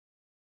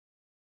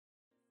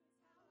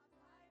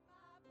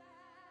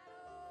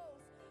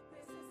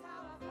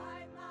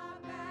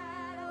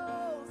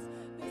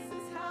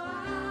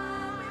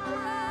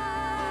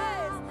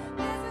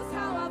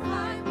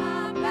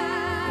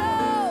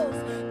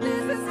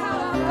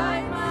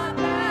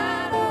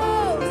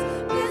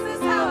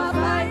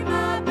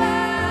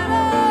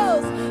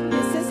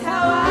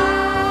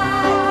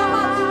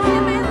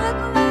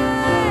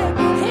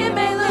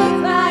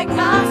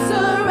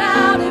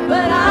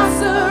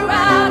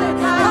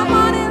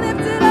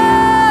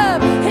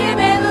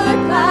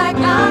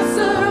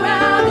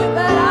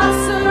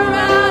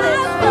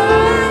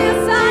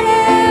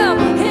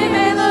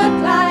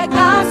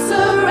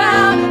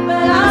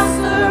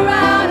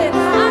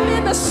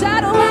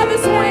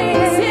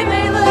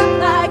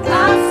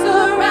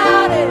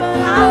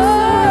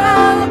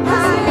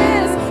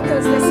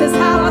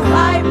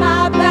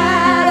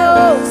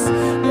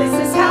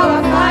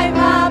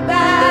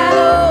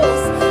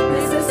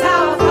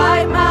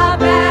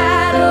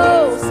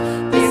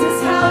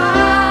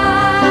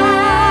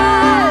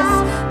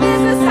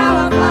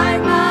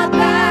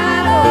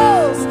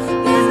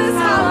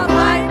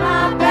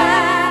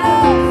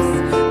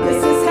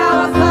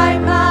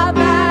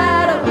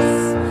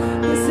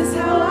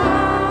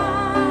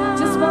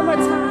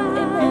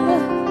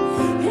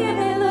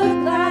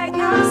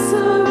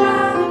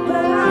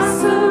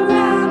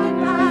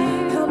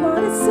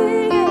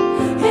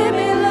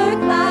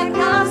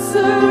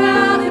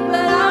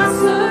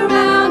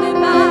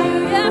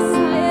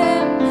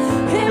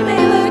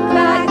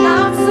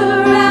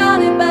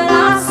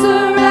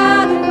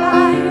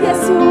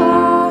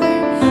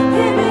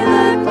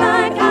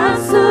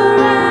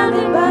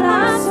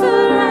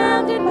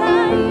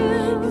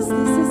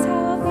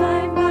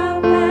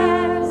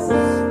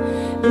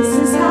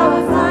how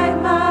I fight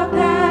my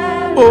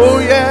battles. Oh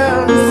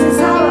yeah. This is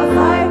how I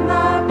fight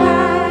my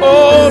battles.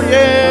 Oh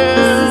yeah.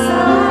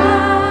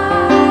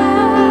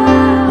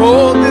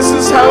 Oh, this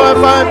is how I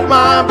fight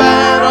my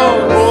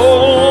battle.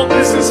 Oh,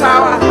 this is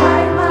how I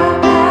fight my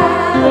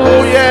battle.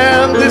 Oh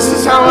yeah, this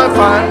is how I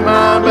fight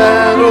my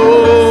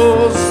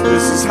battles.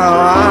 This is how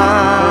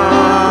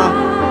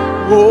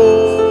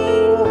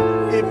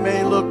oh, it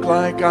may look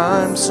like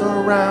I'm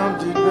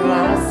surrounded, but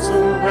I'm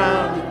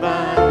surrounded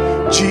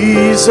by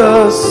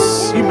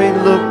Jesus. You may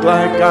look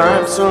like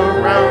I'm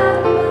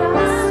surrounded.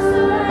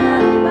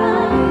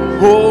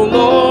 Oh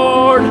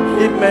Lord,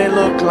 it may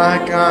look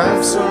like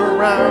I'm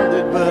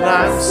surrounded, but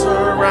I'm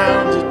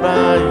surrounded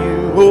by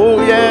you.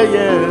 Oh yeah,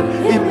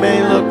 yeah. It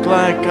may look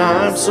like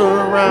I'm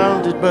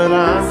surrounded, but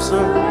I'm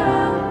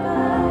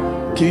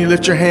surrounded. Can you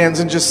lift your hands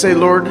and just say,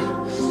 Lord,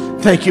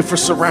 thank you for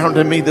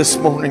surrounding me this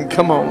morning.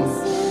 Come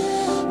on.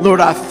 Lord,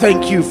 I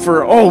thank you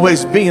for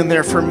always being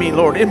there for me,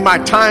 Lord, in my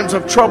times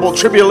of trouble,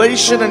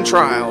 tribulation, and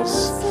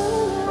trials.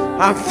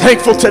 I'm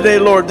thankful today,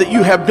 Lord, that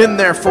you have been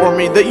there for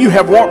me, that you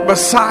have walked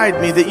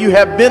beside me, that you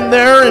have been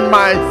there in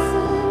my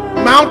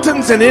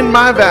mountains and in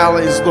my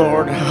valleys,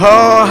 Lord.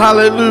 Oh,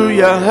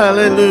 hallelujah,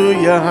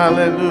 hallelujah,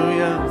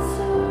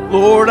 hallelujah.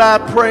 Lord, I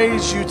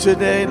praise you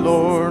today,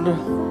 Lord.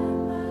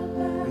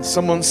 And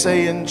someone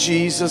say, in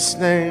Jesus'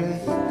 name.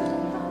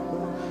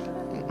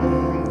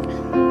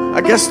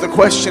 I guess the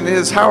question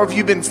is, how have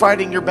you been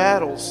fighting your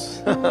battles?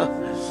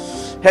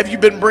 Have you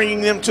been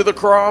bringing them to the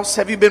cross?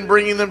 Have you been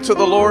bringing them to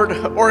the Lord?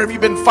 Or have you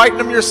been fighting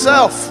them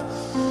yourself?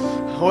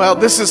 Well,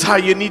 this is how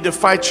you need to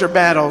fight your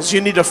battles.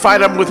 You need to fight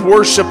them with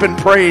worship and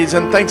praise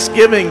and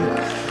thanksgiving,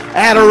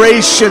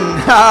 adoration.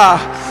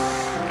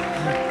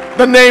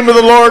 The name of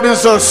the Lord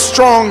is a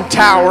strong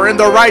tower, and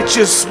the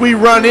righteous, we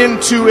run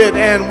into it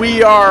and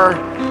we are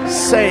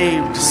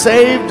saved,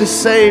 saved,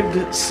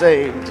 saved,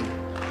 saved.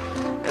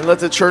 And let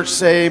the church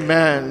say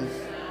amen.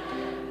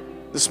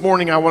 This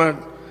morning I want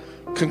to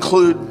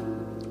conclude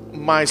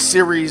my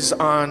series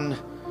on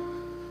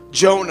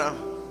Jonah.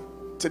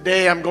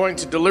 Today I'm going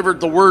to deliver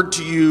the word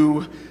to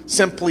you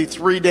simply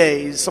 3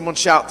 days. Someone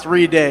shout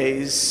 3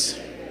 days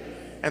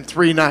and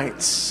 3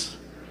 nights.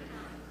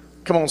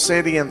 Come on, say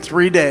it again.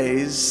 3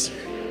 days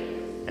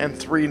and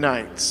 3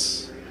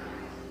 nights.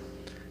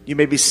 You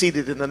may be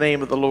seated in the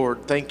name of the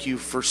Lord. Thank you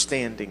for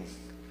standing.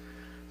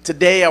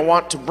 Today I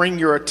want to bring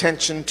your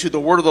attention to the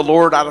word of the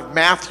Lord out of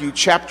Matthew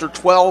chapter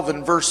 12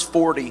 and verse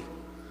 40.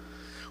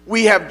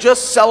 We have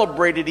just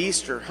celebrated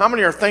Easter. How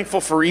many are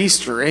thankful for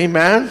Easter?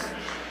 Amen.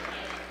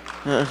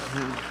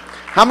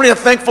 How many are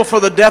thankful for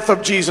the death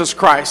of Jesus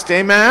Christ?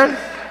 Amen.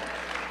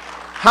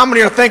 How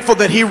many are thankful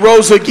that he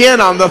rose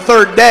again on the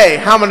third day?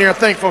 How many are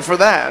thankful for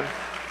that?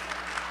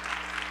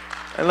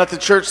 And let the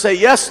church say,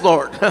 yes,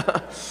 Lord.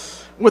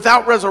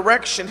 Without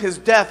resurrection, his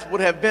death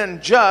would have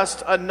been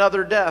just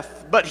another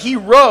death. But he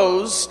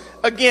rose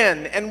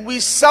again, and we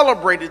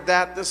celebrated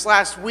that this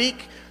last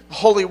week,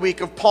 Holy Week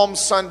of Palm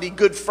Sunday,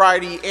 Good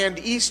Friday, and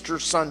Easter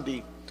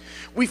Sunday.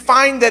 We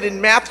find that in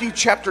Matthew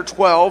chapter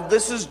 12,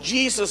 this is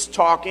Jesus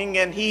talking,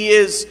 and he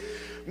is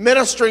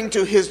ministering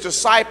to his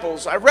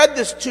disciples. I read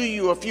this to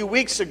you a few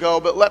weeks ago,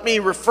 but let me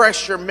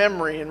refresh your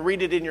memory and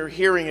read it in your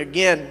hearing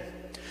again.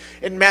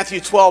 In Matthew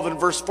 12 and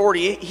verse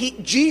 40,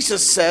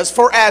 Jesus says,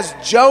 for as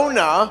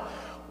Jonah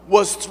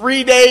was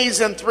 3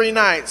 days and 3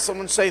 nights,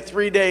 someone say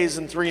 3 days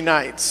and 3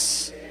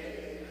 nights,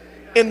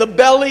 in the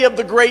belly of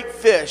the great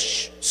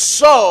fish,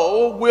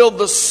 so will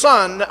the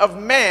Son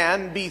of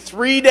Man be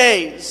 3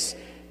 days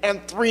and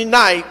 3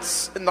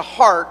 nights in the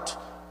heart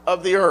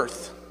of the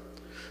earth.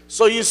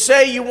 So you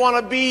say you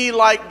want to be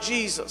like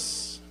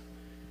Jesus.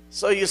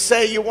 So you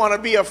say you want to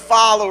be a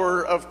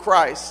follower of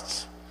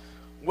Christ.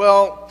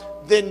 Well,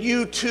 then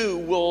you too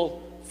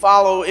will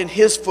follow in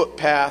his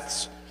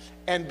footpaths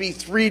and be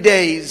 3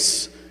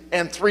 days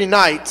and 3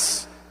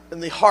 nights in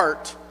the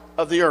heart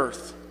of the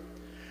earth.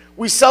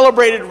 We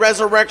celebrated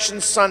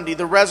Resurrection Sunday,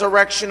 the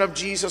resurrection of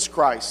Jesus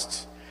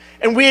Christ.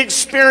 And we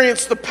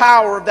experience the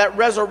power of that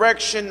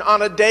resurrection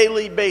on a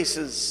daily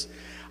basis.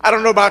 I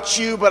don't know about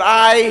you, but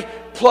I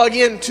plug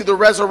into the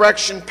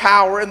resurrection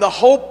power and the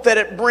hope that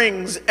it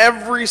brings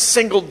every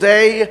single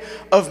day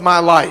of my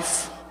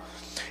life.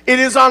 It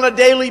is on a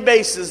daily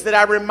basis that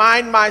I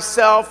remind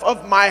myself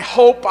of my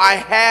hope I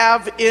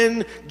have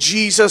in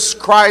Jesus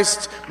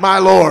Christ, my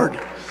Lord.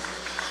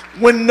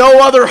 When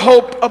no other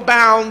hope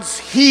abounds,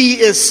 he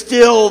is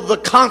still the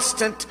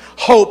constant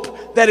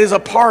hope that is a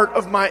part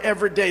of my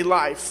everyday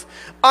life.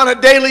 On a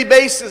daily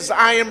basis,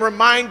 I am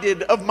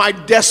reminded of my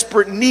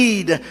desperate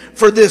need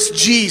for this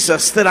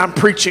Jesus that I'm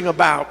preaching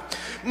about.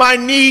 My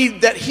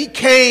need that he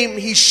came,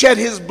 he shed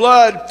his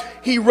blood,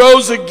 he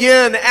rose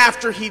again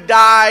after he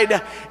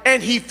died,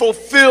 and he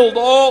fulfilled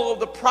all of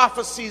the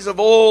prophecies of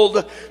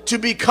old to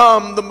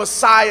become the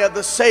Messiah,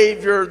 the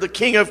Savior, the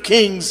King of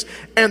Kings,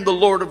 and the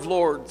Lord of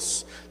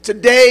Lords.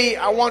 Today,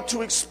 I want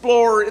to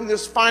explore in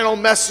this final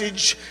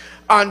message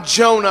on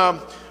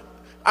Jonah,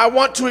 I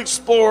want to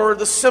explore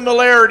the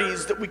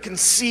similarities that we can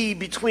see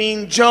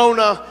between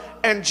Jonah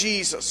and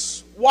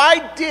Jesus.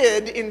 Why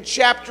did in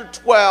chapter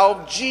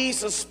 12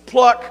 Jesus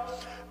pluck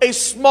a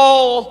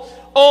small,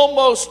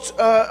 almost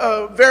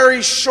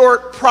very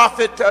short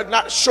prophet,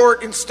 not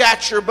short in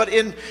stature, but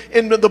in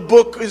the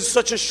book is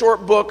such a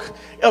short book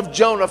of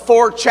Jonah.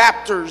 4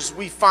 chapters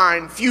we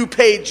find, few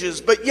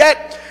pages, but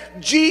yet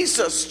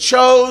Jesus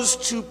chose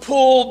to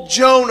pull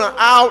Jonah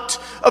out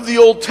of the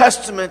Old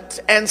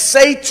Testament and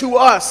say to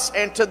us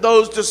and to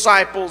those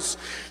disciples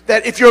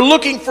that if you're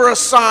looking for a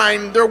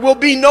sign, there will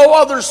be no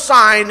other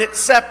sign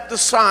except the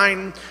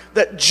sign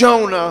that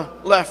Jonah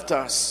left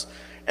us.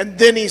 And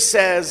then he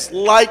says,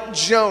 like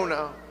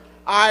Jonah,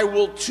 I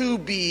will too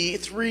be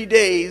 3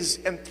 days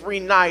and 3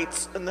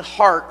 nights in the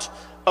heart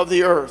of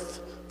the earth.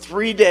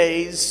 3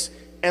 days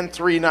and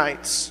 3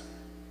 nights.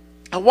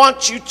 I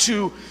want you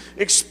to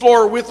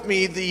explore with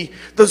me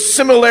the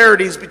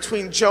similarities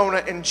between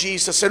Jonah and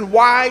Jesus and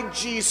why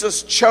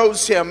Jesus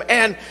chose him.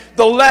 And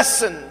the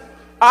lesson,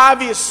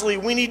 obviously,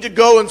 we need to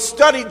go and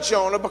study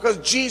Jonah because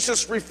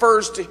Jesus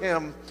refers to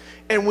him.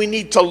 And we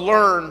need to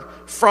learn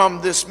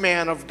from this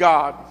man of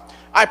God.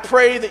 I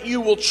pray that you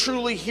will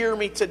truly hear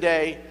me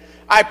today.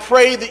 I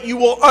pray that you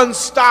will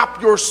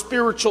unstop your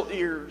spiritual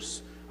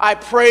ears. I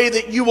pray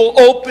that you will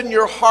open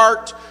your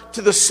heart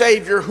to the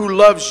Savior who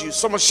loves you.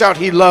 Someone shout,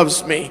 He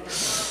loves me.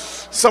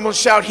 Someone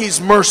shout, He's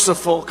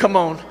merciful. Come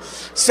on.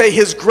 Say,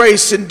 His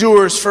grace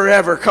endures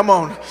forever. Come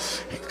on.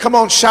 Come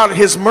on, shout it.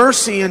 His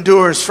mercy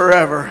endures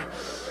forever.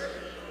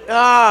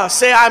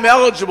 Say, I'm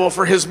eligible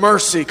for His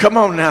mercy. Come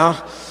on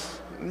now.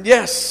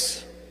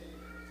 Yes.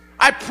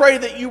 I pray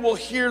that you will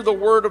hear the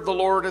word of the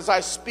Lord as I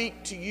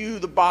speak to you,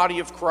 the body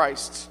of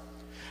Christ.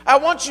 I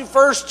want you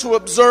first to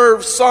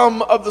observe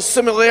some of the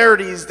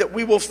similarities that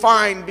we will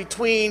find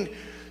between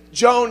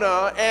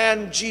Jonah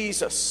and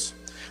Jesus.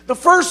 The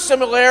first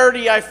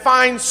similarity I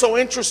find so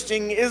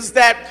interesting is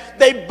that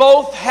they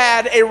both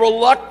had a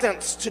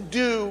reluctance to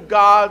do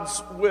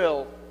God's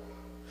will.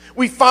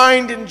 We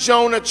find in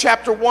Jonah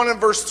chapter 1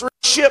 and verse 3,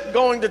 ship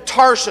going to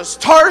Tarshish.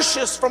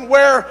 Tarshish, from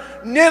where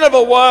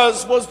Nineveh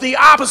was the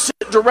opposite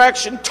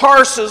direction.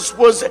 Tarshish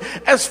was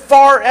as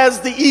far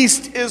as the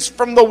east is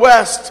from the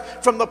west,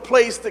 from the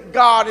place that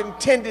God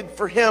intended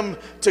for him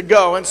to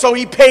go. And so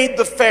he paid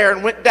the fare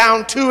and went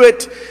down to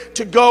it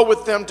to go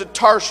with them to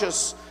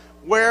Tarshish,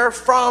 where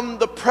from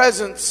the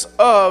presence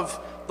of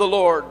the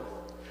Lord.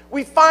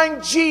 We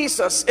find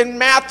Jesus in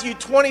Matthew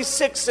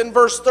 26 and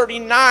verse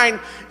 39.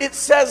 It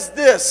says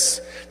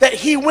this, that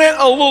he went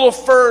a little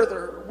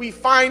further. We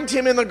find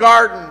him in the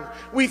garden.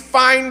 We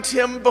find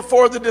him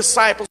before the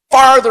disciples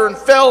farther and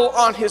fell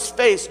on his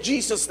face,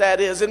 Jesus that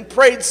is, and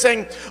prayed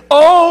saying,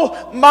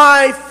 "Oh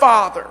my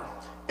Father,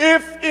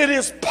 if it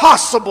is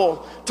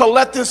possible to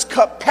let this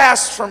cup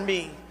pass from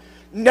me,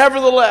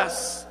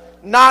 nevertheless,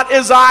 not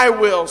as I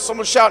will."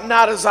 Someone shout,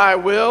 "Not as I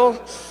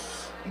will,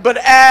 but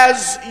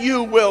as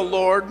you will,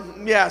 Lord."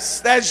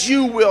 Yes, as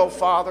you will,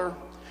 Father.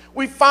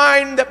 We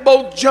find that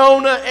both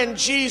Jonah and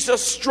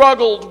Jesus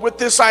struggled with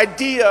this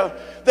idea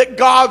that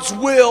God's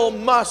will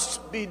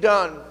must be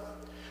done.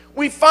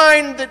 We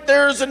find that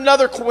there's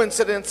another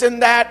coincidence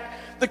in that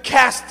the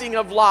casting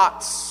of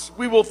lots.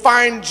 We will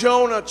find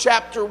Jonah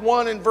chapter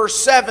 1 and verse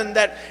 7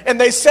 that, and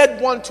they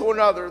said one to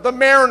another, the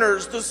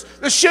mariners,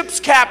 the ship's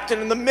captain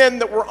and the men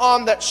that were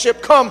on that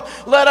ship, "Come,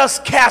 let us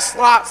cast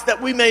lots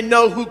that we may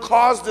know who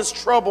caused this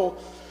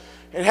trouble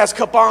and has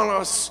come upon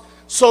us."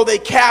 So they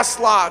cast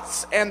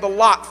lots, and the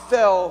lot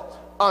fell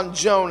on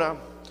Jonah.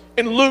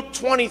 In Luke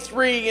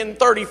 23 and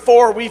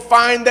 34, we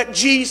find that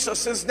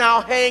Jesus is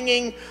now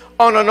hanging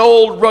on an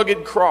old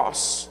rugged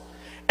cross.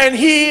 And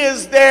he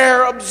is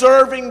there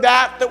observing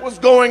that was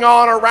going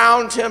on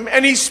around him.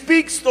 And he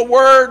speaks the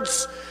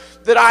words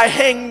that I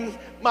hang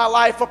my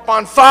life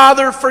upon.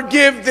 "Father,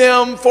 forgive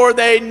them, for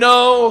they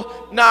know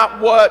not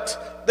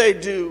what they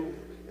do."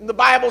 And the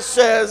Bible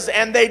says,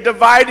 and they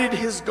divided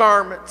his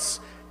garments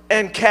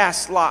and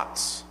cast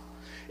lots.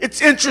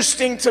 It's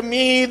interesting to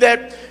me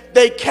that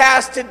they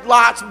casted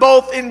lots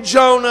both in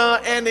Jonah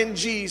and in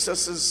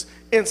Jesus'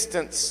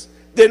 instance.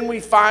 Then we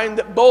find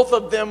that both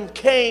of them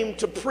came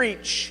to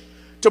preach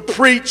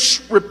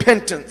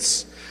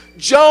repentance.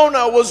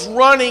 Jonah was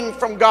running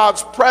from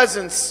God's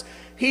presence.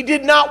 He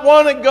did not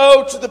want to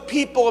go to the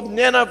people of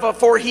Nineveh,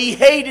 for he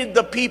hated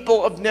the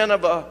people of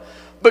Nineveh.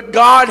 But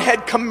God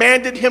had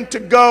commanded him to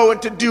go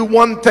and to do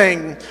one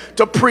thing,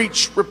 to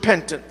preach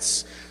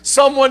repentance.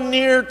 Someone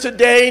near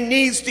today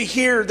needs to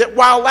hear that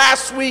while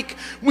last week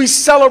we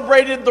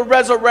celebrated the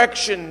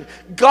resurrection,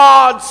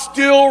 God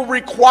still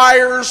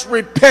requires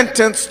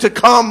repentance to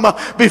come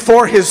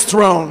before his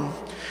throne.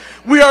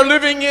 We are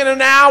living in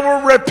an hour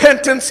where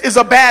repentance is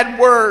a bad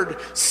word.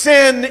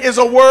 Sin is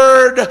a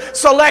word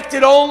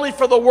selected only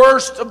for the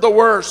worst of the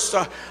worst.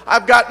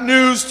 I've got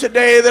news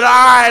today that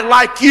I,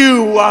 like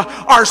you,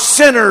 are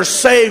sinners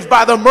saved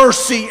by the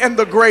mercy and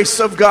the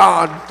grace of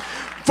God.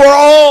 For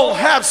all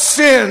have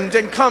sinned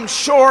and come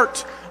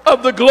short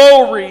of the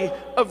glory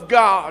of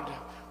God.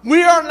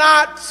 We are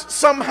not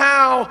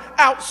somehow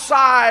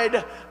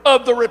outside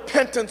of the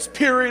repentance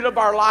period of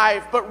our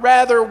life, but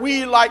rather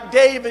we, like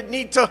David,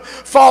 need to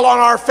fall on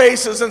our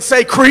faces and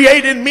say,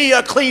 create in me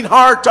a clean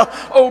heart,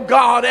 O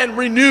God, and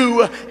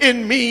renew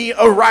in me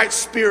a right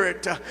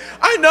spirit.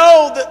 I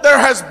know that there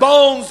has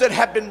bones that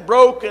have been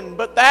broken,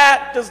 but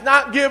that does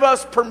not give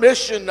us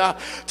permission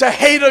to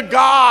hate a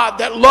God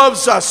that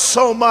loves us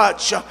so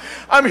much.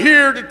 I'm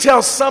here to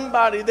tell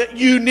somebody that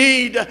you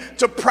need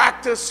to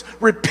practice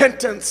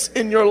repentance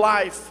in your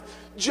life.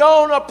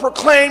 Jonah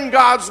proclaimed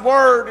God's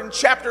word in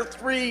chapter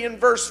 3 and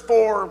verse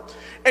 4,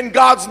 and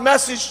God's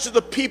message to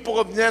the people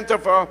of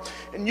Nineveh.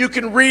 And you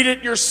can read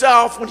it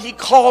yourself when he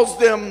calls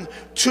them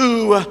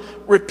to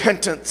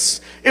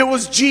repentance. It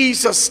was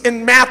Jesus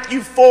in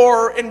Matthew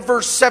 4 and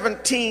verse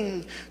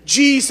 17.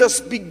 Jesus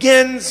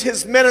begins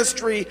his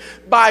ministry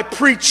by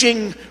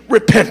preaching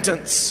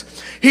repentance.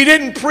 He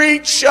didn't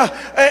preach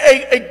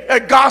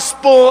a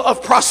gospel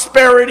of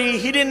prosperity.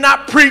 He did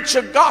not preach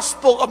a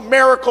gospel of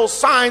miracles,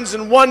 signs,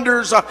 and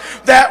wonders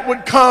that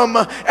would come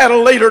at a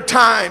later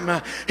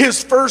time.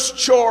 His first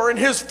chore and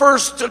his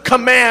first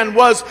command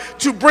was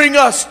to bring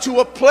us to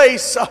a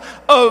place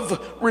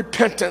of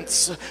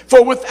repentance.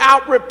 For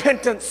without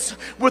repentance,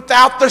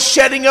 without the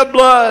shedding of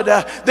blood,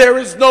 there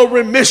is no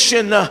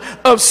remission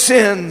of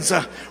sins.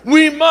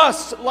 We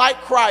must,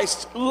 like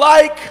Christ,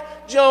 like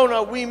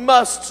Jonah, we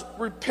must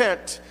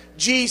repent.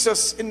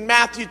 Jesus in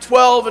Matthew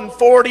 12 and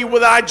 40,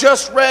 what I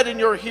just read in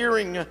your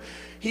hearing,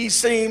 he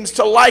seems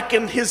to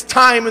liken his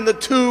time in the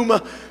tomb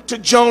to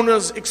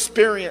Jonah's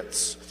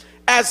experience.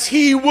 As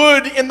he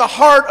would in the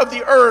heart of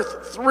the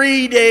earth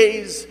 3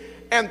 days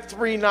and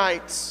 3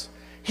 nights.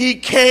 He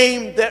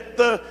came that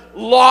the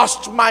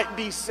lost might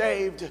be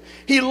saved.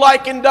 He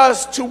likened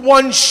us to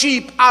one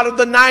sheep out of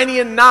the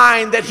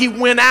 99 that he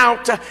went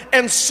out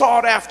and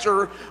sought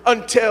after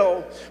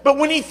until. But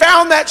when he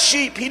found that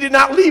sheep, he did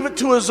not leave it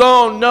to his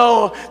own.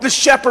 No, the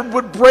shepherd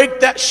would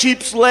break that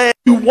sheep's leg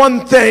to do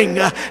one thing,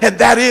 and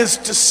that is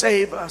to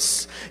save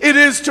us. It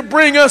is to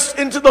bring us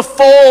into the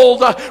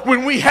fold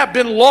when we have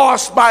been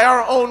lost by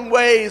our own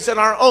ways and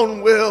our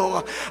own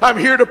will. I'm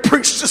here to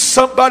preach to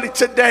somebody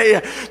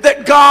today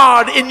that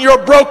God in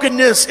your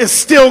brokenness is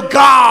still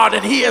God,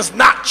 and he has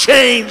not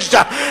changed,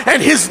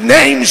 and his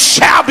name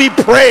shall be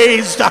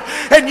praised,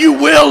 and you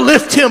will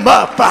lift him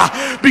up,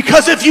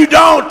 because if you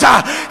don't,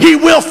 he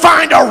will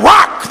find a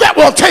rock that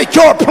will take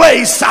your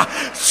place.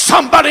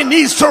 Somebody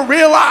needs to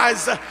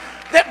realize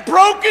that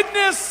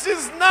brokenness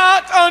is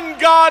not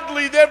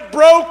ungodly. That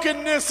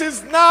brokenness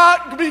is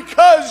not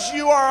because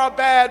you are a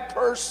bad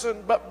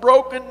person. But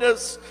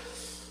brokenness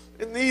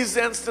in these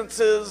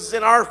instances,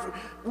 in our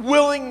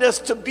willingness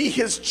to be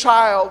his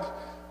child,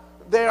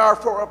 they are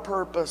for a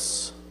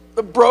purpose.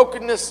 The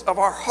brokenness of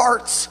our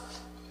hearts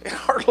and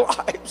our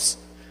lives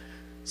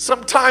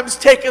sometimes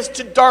take us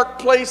to dark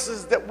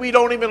places that we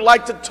don't even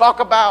like to talk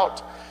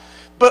about.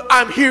 But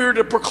I'm here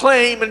to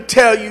proclaim and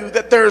tell you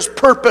that there's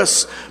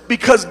purpose,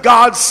 because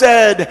God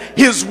said,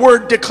 his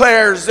word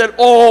declares that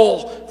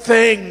all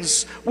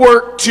things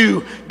work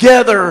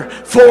together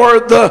for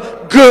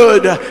the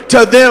good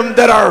to them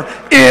that are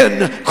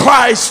in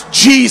Christ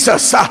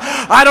Jesus.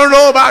 I don't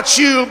know about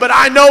you, but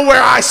I know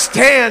where I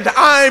stand.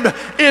 I'm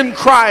in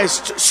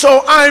Christ.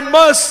 So I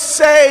must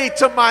say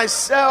to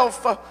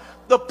myself,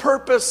 the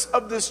purpose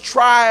of this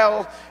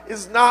trial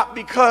is not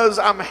because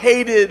I'm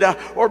hated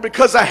or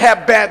because I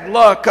have bad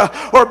luck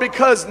or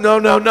because, no.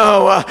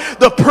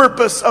 The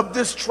purpose of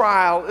this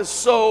trial is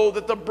so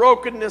that the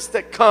brokenness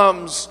that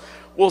comes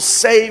will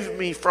save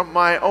me from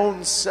my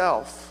own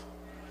self.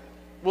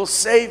 Will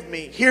save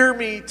me. Hear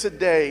me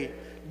today.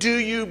 Do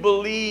you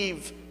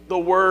believe the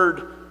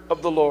word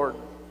of the Lord?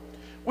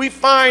 We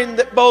find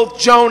that both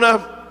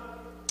Jonah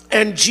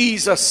and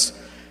Jesus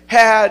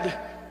had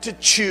to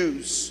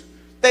choose.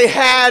 They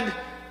had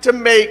to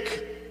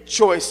make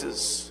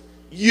choices.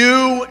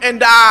 You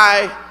and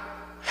I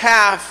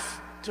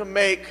have to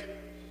make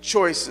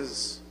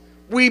choices.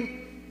 We,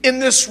 in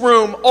this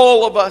room,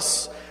 all of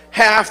us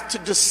have to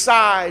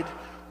decide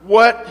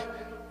what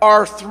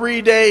our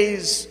 3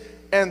 days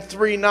and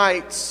 3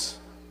 nights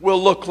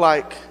will look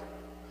like.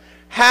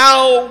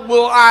 How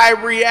will I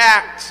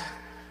react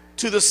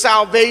to the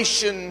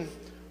salvation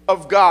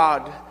of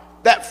God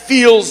that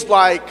feels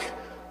like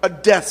a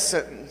death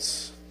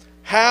sentence?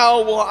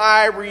 How will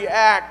I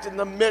react in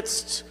the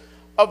midst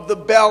of the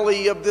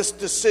belly of this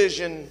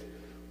decision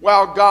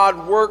while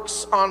God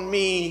works on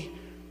me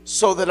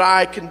so that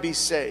I can be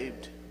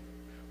saved?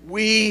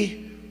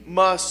 We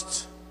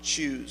must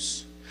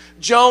choose.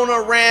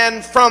 Jonah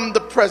ran from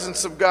the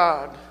presence of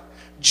God.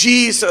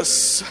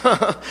 Jesus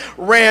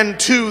ran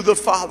to the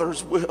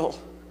Father's will.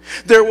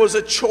 There was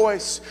a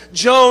choice.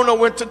 Jonah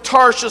went to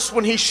Tarshish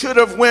when he should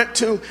have went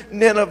to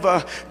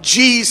Nineveh.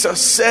 Jesus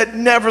said,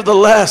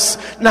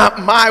 nevertheless, not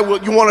my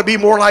will. You want to be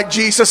more like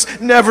Jesus?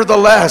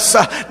 Nevertheless,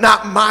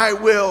 not my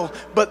will,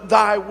 but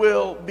thy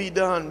will be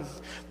done.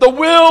 The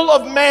will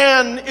of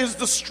man is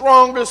the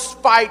strongest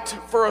fight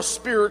for a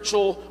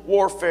spiritual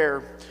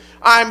warfare.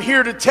 I'm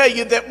here to tell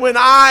you that when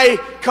I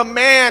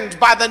command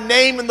by the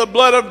name and the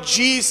blood of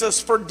Jesus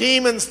for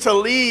demons to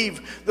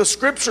leave, the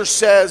scripture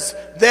says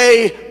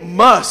they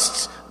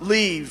must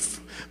leave.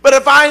 But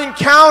if I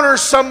encounter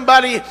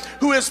somebody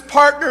who is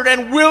partnered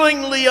and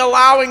willingly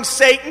allowing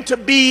Satan to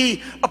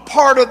be a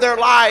part of their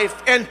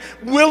life and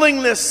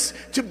willingness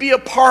to be a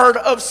part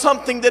of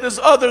something that is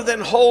other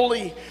than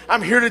holy,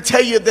 I'm here to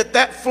tell you that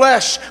that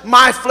flesh,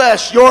 my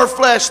flesh, your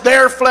flesh,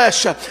 their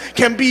flesh,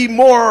 can be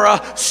more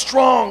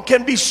strong,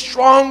 can be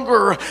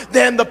stronger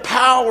than the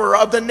power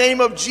of the name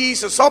of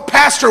Jesus. Oh,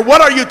 Pastor,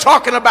 what are you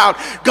talking about?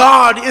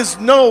 God is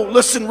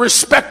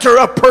respecter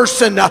of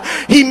person.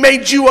 He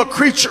made you a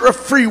creature of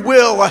free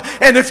will.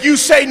 And if you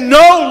say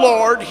no,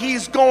 Lord,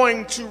 He's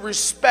going to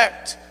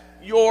respect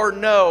your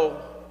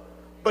no.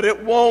 But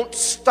it won't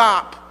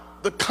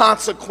stop the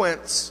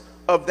consequence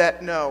of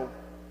that no.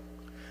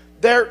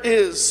 There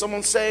is,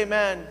 someone say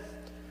amen.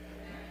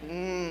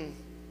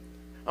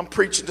 I'm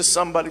preaching to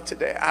somebody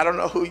today. I don't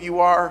know who you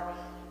are,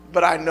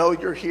 but I know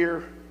you're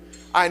here.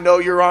 I know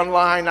you're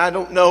online. I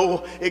don't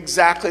know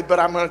exactly, but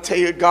I'm going to tell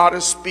you, God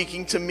is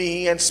speaking to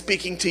me and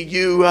speaking to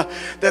you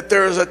that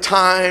there is a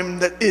time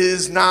that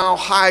is now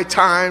high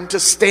time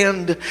to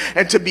stand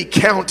and to be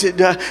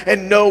counted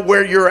and know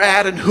where you're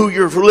at and who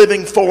you're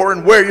living for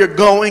and where you're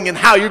going and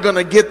how you're going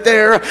to get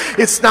there.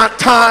 It's not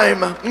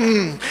time.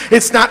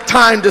 It's not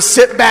time to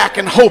sit back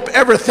and hope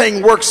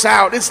everything works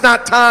out. It's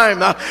not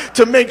time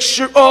to make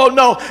sure,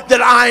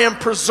 that I am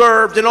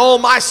preserved and all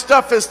my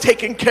stuff is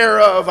taken care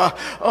of.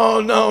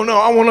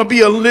 No. I want to be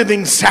a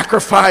living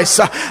sacrifice.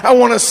 I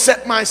want to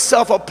set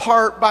myself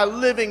apart by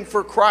living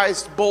for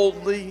Christ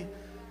boldly.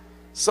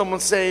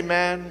 Someone say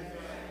amen.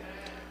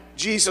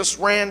 Jesus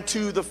ran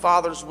to the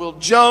Father's will.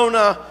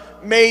 Jonah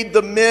made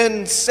the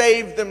men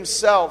save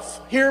themselves.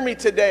 Hear me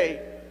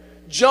today.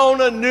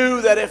 Jonah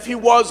knew that if he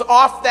was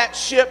off that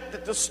ship,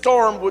 that the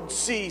storm would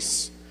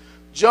cease.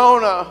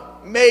 Jonah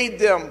made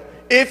them,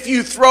 if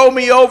you throw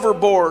me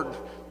overboard,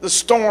 the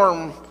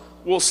storm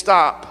will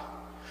stop.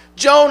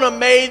 Jonah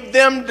made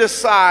them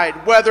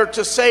decide whether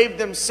to save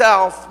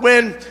themselves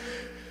when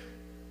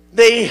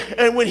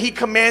he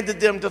commanded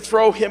them to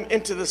throw him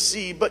into the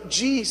sea. But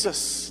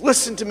Jesus,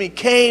 listen to me,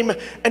 came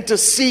and to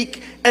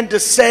seek and to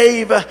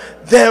save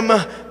them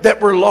that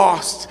were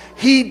lost.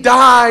 He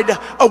died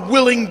a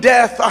willing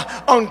death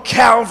on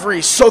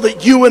Calvary so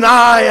that you and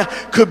I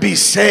could be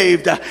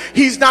saved.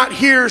 He's not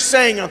here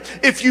saying,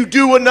 if you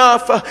do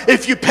enough,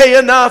 if you pay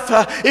enough,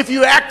 if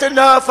you act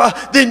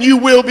enough, then you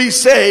will be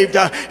saved.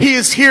 He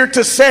is here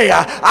to say,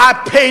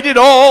 I paid it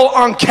all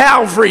on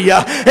Calvary.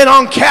 And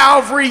on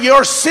Calvary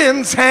your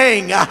sins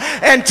hang.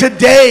 And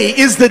today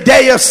is the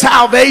day of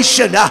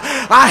salvation.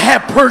 I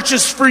have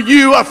purchased for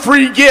you a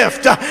free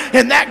gift.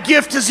 And that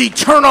gift is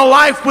eternal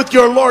life with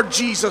your Lord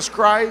Jesus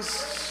Christ.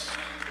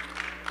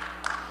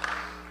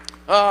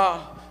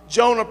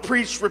 Jonah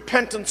preached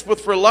repentance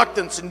with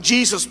reluctance, and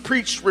Jesus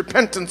preached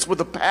repentance with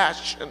a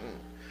passion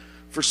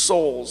for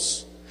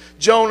souls.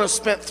 Jonah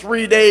spent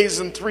 3 days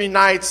and 3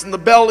 nights in the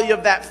belly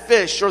of that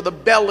fish, or the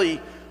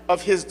belly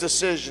of his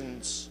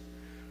decisions.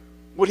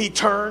 Would he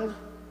turn?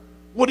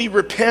 Would he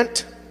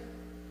repent?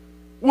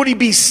 Would he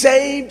be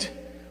saved?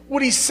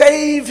 Would he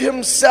save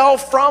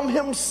himself from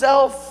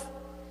himself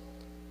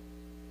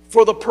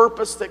for the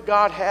purpose that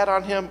God had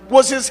on him?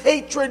 Was his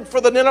hatred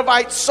for the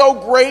Ninevites so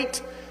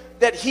great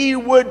that he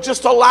would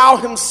just allow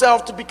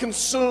himself to be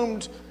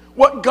consumed?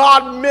 What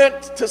God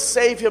meant to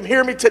save him.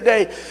 Hear me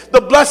today.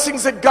 The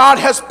blessings that God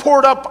has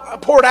poured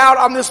out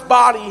on this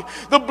body,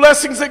 the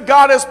blessings that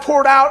God has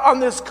poured out on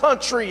this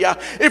country,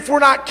 if we're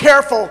not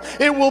careful,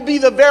 it will be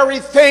the very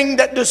thing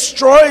that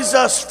destroys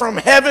us from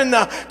heaven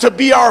to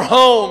be our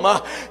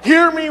home.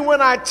 Hear me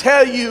when I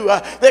tell you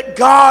that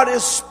God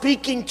is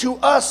speaking to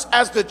us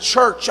as the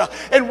church,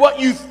 and what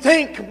you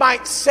think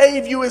might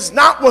save you is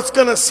not what's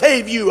going to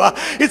save you.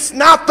 It's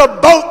not the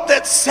boat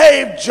that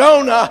saved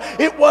Jonah.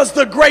 It was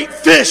the great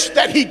fish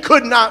that he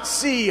could not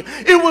see.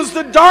 It was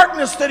the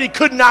darkness that he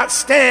could not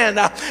stand.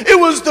 It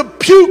was the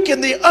puke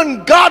and the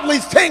ungodly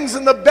things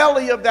in the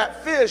belly of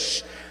that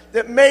fish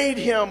that made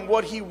him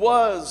what he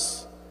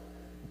was,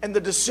 and the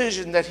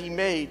decision that he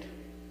made.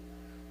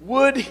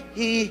 Would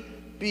he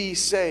be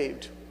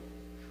saved?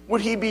 Would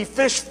he be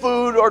fish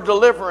food or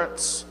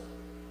deliverance?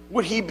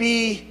 Would he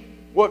be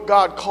what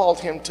God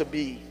called him to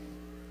be?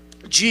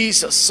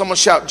 Jesus. Someone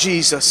shout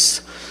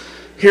Jesus.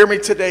 Hear me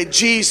today.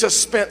 Jesus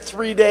spent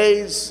 3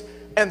 days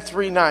and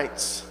 3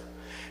 nights.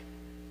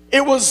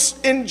 It was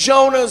in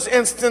Jonah's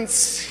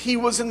instance, he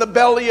was in the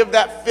belly of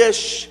that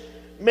fish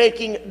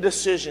making a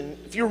decision.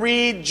 If you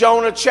read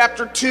Jonah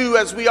chapter 2,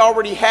 as we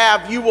already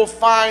have, you will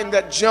find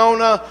that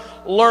Jonah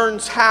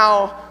learns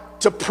how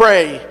to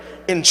pray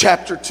in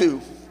chapter 2.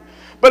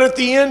 But at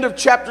the end of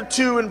chapter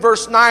 2 in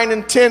verse 9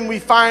 and 10, we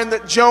find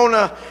that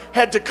Jonah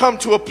had to come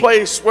to a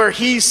place where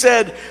he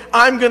said,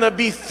 I'm going to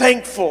be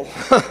thankful.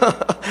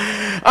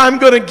 I'm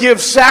going to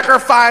give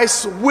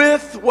sacrifice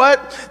with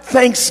what?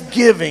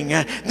 Thanksgiving.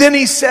 Then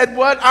he said,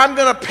 what? I'm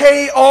going to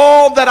pay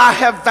all that I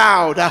have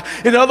vowed.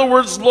 In other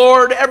words,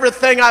 Lord,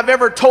 everything I've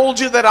ever told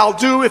you that I'll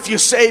do if you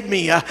save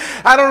me. I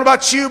don't know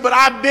about you, but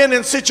I've been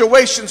in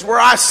situations where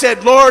I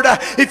said, Lord,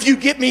 if you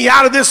get me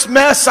out of this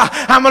mess,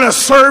 I'm going to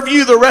serve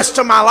you the rest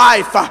of my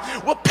life.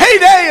 Well,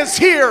 payday is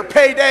here.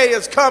 Payday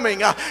is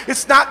coming.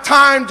 It's not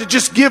time to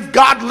just give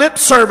God lip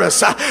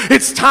service.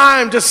 It's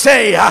time to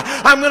say,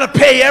 I'm going to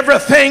pay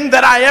everything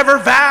that I ever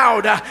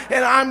vowed,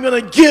 and I'm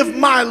going to give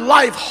my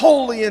life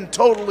wholly and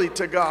totally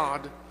to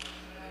God.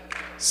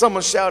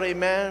 Someone shout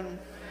amen.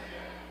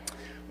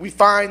 We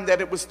find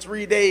that it was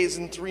 3 days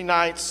and 3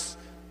 nights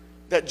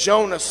that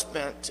Jonah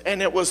spent,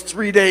 and it was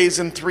 3 days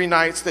and 3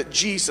 nights that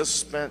Jesus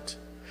spent.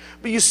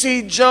 But you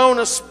see,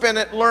 Jonah spent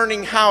it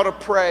learning how to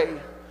pray.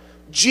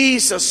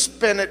 Jesus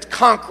spent it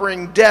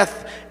conquering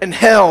death and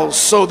hell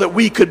so that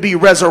we could be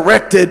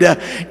resurrected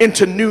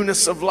into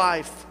newness of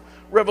life.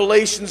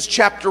 Revelations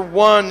chapter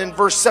 1 and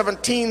verse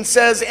 17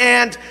 says,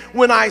 and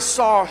when I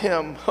saw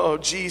him, oh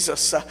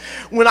Jesus,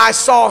 when I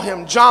saw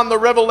him, John the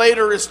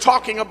Revelator is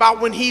talking about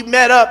when he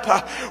met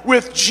up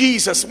with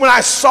Jesus. When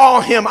I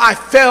saw him, I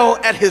fell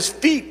at his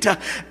feet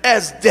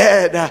as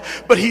dead,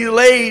 but he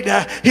laid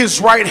his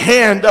right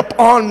hand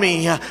upon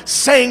me,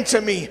 saying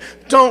to me,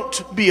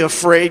 don't be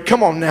afraid.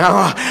 Come on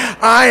now.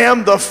 I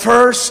am the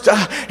first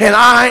and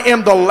I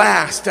am the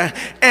last.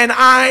 And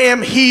I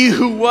am he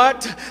who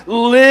what?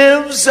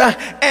 Lives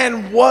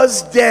and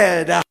was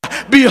dead.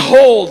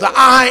 Behold,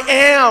 I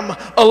am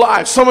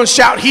alive. Someone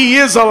shout, he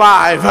is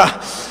alive.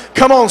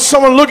 Come on,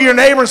 someone look at your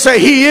neighbor and say,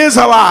 he is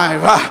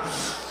alive.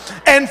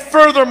 And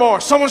furthermore,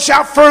 someone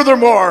shout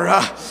furthermore.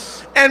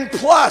 And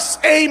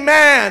plus,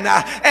 amen.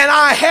 And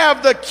I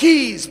have the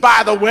keys,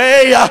 by the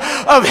way,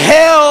 of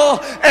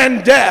hell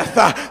and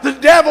death. The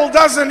devil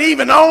doesn't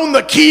even own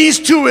the keys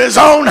to his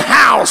own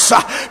house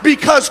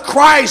because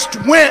Christ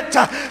went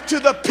to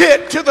the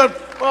pit,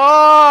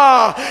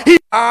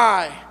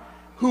 I,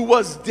 who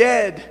was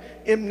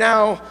dead, am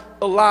now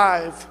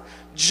alive.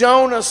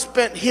 Jonah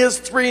spent his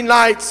 3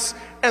 nights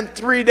and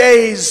 3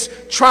 days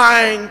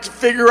trying to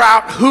figure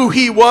out who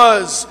he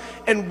was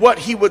and what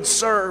he would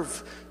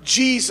serve.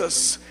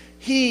 Jesus,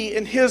 he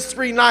in his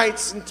 3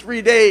 nights and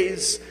 3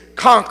 days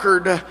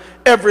conquered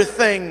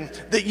everything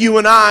that you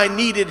and I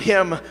needed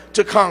him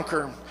to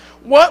conquer.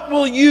 What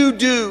will you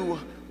do?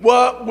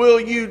 What will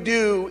you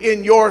do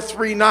in your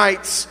 3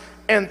 nights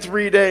and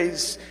 3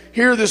 days?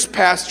 Hear this,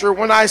 Pastor.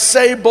 When I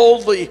say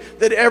boldly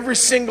that every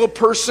single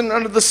person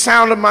under the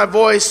sound of my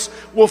voice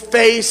will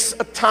face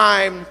a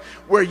time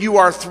where you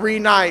are 3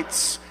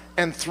 nights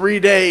and 3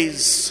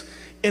 days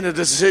in a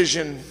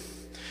decision.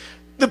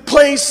 The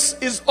place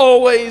is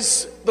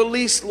always the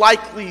least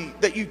likely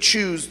that you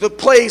choose. The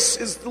place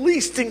is the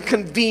least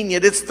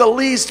inconvenient. It's the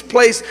least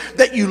place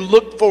that you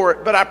look for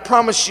it. But I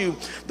promise you,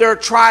 there are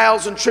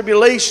trials and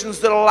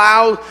tribulations that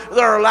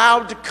are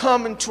allowed to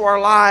come into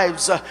our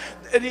lives.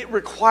 And it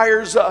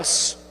requires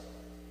us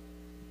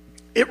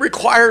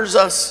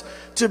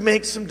to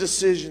make some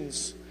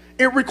decisions.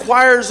 It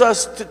requires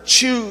us to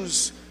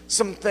choose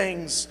some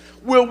things.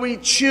 Will we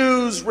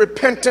choose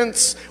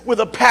repentance with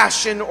a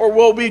passion, or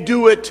will we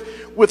do it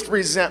with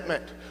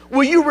resentment?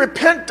 Will you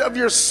repent of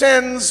your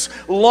sins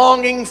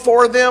longing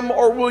for them,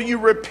 or will you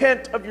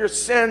repent of your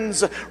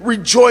sins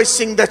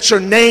rejoicing that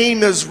your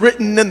name is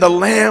written in the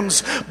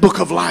Lamb's book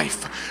of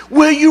life?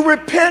 Will you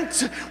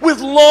repent with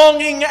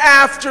longing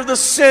after the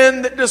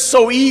sin that does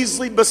so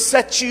easily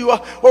beset you?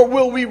 Or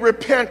will we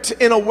repent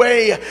in a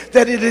way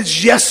that it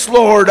is, yes,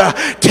 Lord,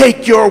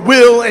 take your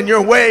will and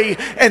your way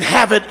and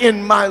have it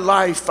in my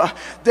life?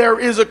 There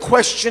is a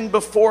question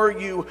before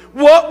you.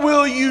 What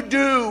will you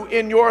do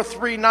in your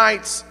 3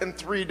 nights and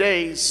 3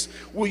 days?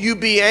 Will you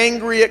be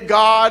angry at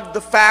God,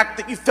 the fact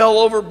that you fell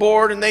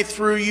overboard and they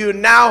threw you,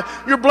 and now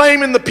you're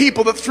blaming the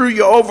people that threw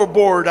you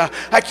overboard?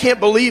 I can't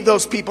believe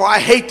those people. I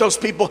hate those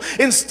people.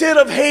 Instead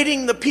of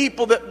hating the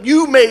people that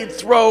you made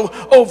throw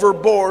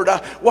overboard,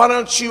 why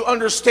don't you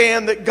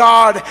understand that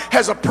God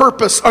has a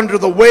purpose under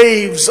the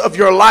waves of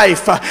your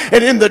life,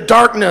 and in the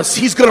darkness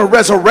He's going to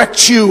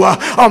resurrect you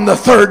on the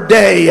 3rd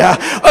day.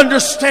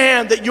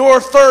 Understand that your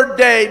 3rd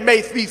day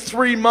may be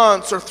 3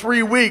 months or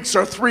 3 weeks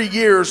or 3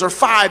 years or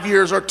 5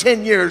 years or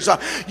 10 years.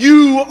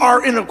 You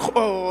are in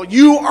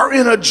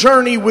a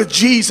journey with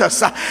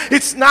Jesus.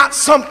 It's not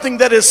something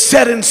that is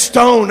set in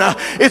stone.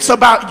 It's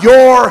about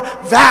your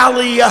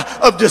valley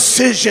of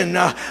decision.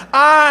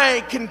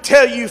 I can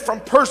tell you from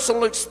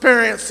personal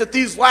experience that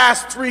these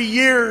last 3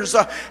 years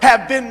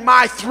have been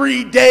my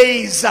 3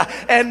 days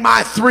and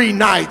my 3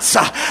 nights.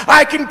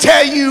 I can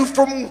tell you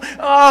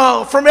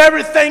from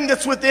everything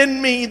that's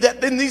within me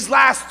that in these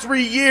last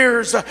 3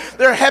 years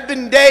there have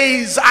been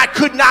days I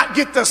could not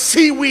get to see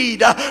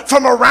seaweed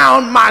from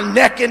around my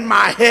neck and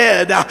my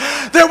head.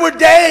 There were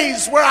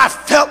days where I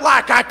felt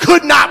like I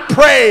could not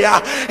pray,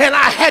 and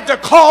I had to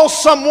call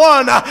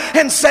someone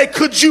and say,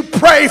 could you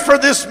pray for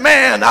this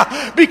man,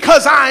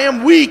 because I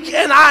am weak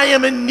and I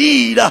am in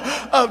need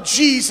of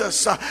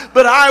Jesus.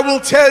 But I will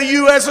tell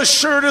you, as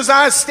assured as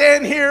I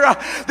stand here,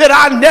 that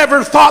I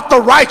never thought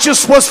the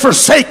righteous was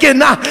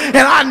forsaken, and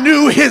I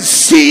knew his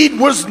seed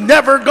was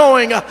never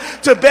going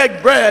to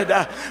beg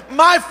bread.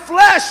 My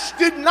flesh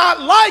did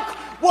not like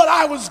what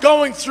I was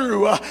going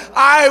through.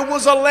 I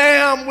was a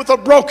lamb with a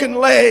broken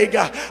leg.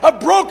 A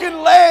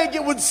broken leg,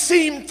 it would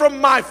seem,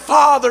 from my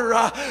father.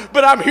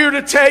 But I'm here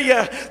to tell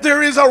you,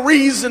 there is a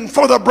reason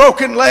for the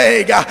broken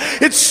leg.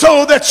 It's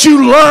so that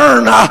you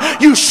learn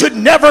you should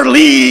never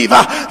leave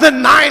the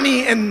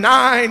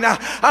 99.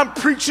 I'm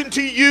preaching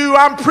to you.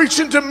 I'm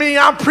preaching to me.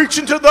 I'm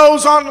preaching to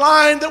those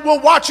online that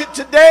will watch it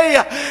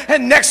today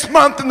and next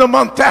month and the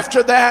month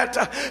after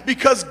that.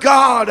 Because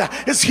God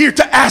is here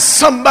to ask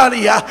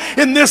somebody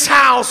in this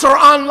house or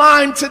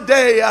online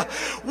today,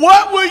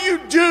 what will you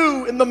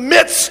do in the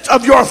midst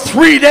of your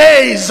 3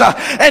 days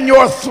and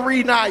your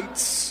 3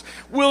 nights?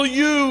 Will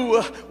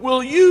you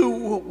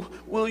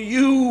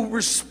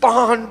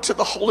respond to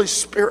the Holy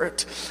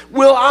Spirit?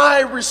 Will I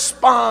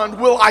respond?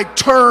 Will I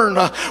turn?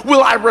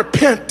 Will I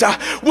repent?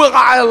 Will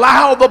I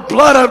allow the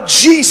blood of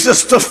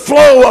Jesus to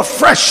flow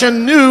afresh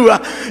and new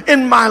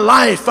in my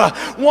life?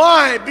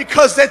 Why?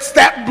 Because it's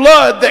that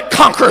blood that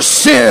conquers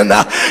sin.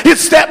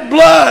 It's that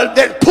blood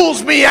that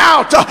pulls me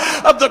out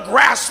of the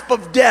grasp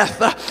of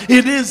death.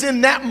 It is in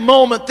that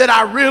moment that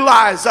I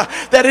realize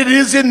that it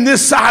is in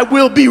this I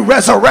will be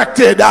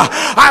resurrected.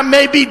 I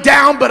may be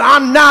down, but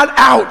I'm not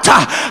out.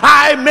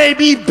 I may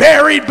be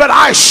buried, but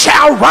I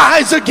shall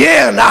rise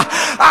again.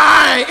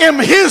 I am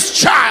his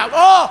child.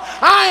 Oh,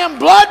 I am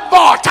blood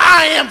bought.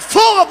 I am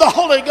full of the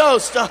Holy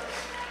Ghost.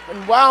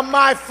 And while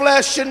my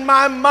flesh and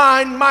my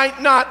mind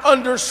might not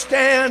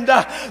understand,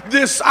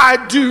 this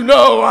I do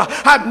know.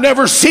 I've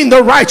never seen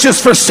the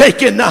righteous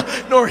forsaken,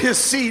 nor his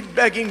seed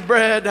begging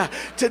bread.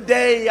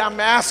 Today I'm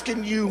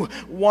asking you,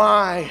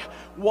 why?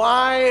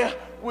 Why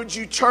would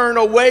you turn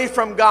away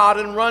from God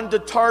and run to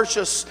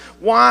Tarshish?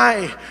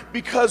 Why?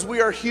 Because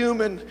we are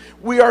human.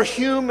 We are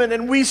human,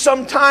 and we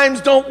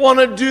sometimes don't want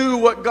to do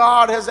what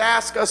God has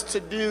asked us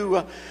to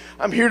do.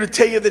 I'm here to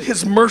tell you that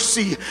his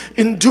mercy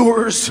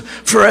endures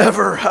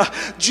forever.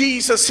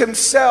 Jesus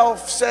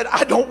himself said,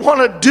 I don't want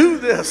to do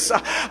this.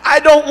 I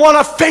don't want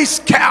to face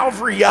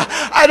Calvary.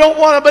 I don't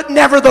want to, but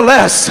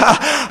nevertheless,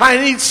 I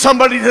need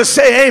somebody to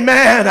say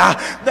amen.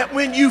 That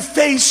when you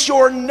face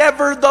your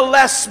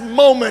nevertheless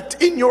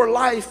moment in your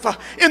life,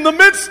 in the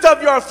midst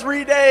of your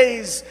 3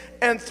 days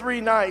and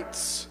 3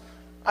 nights,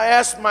 I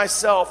ask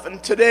myself,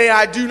 and today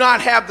I do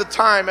not have the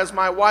time, as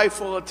my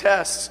wife will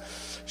attest.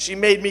 She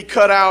made me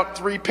cut out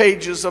 3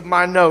 pages of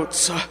my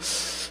notes.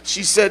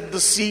 She said,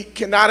 the seat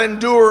cannot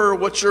endure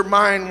what your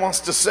mind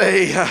wants to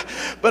say.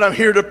 But I'm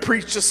here to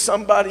preach to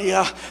somebody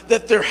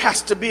that there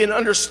has to be an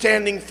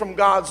understanding from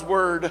God's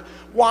word.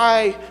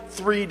 Why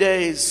 3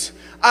 days?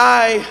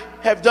 I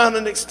have done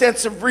an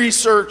extensive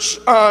research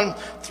on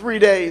 3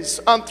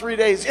 days.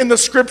 In the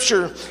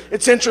scripture,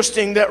 it's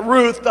interesting that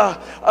Ruth,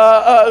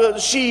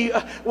 she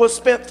was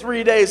spent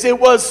 3 days. It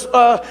was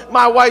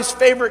my wife's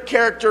favorite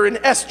character in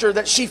Esther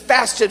that she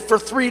fasted for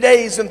 3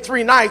 days and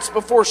 3 nights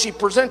before she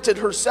presented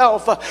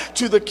herself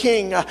to the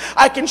king.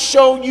 I can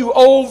show you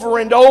over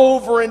and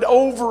over and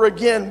over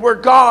again where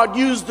God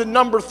used the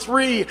number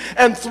 3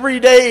 and 3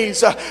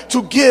 days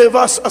to give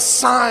us a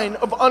sign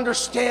of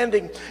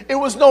understanding. It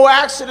was no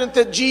accident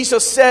that Jesus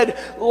said,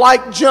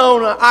 like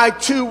Jonah, I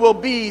too will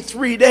be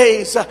 3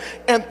 days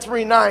and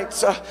 3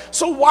 nights.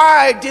 So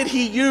why did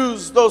he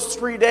use those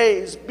 3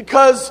 days?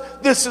 Because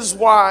this is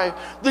why.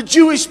 The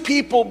Jewish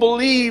people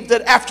believed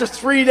that after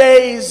 3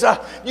 days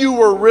you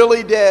were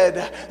really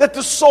dead. That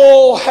the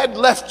soul had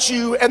left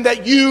you and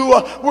that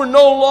you were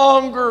no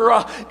longer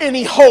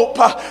any hope.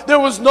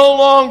 There was no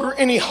longer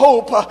any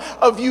hope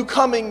of you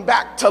coming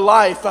back to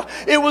life.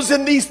 It was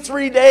in these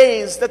 3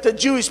 days that the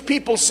Jewish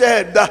people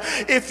said,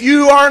 if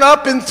you aren't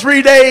up in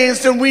 3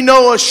 days, then we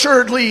know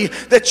assuredly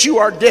that you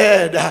are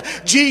dead.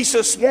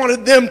 Jesus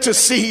wanted them to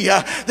see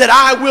that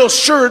I will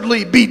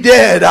assuredly be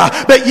dead,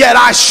 but yet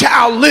I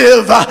shall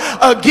live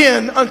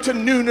again unto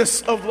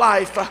newness of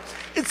life.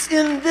 It's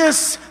in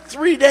this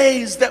 3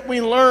 days that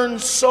we learn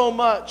so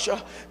much.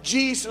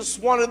 Jesus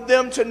wanted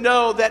them to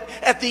know that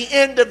at the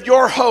end of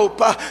your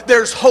hope,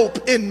 there's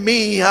hope in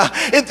me.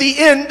 At the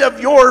end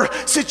of your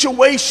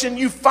situation,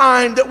 you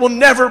find that will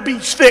never be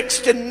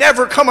fixed and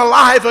never come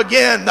alive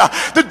again.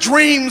 The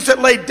dreams that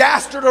lay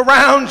dastard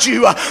around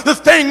you, the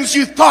things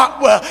you thought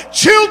were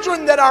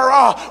children that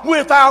are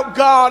without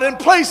God, and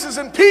places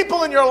and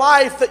people in your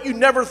life that you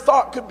never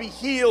thought could be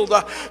healed.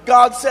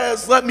 God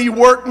says, let me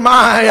work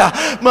my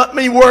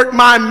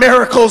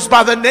miracles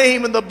by the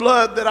name and the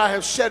blood that I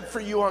have shed for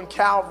you on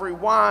Calvary. Calvary.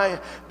 Why?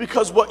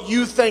 Because what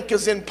you think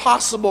is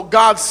impossible,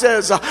 God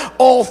says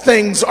all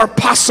things are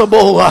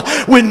possible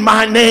with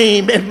my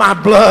name and my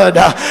blood.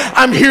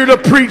 I'm here to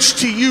preach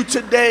to you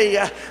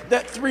today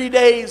that 3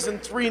 days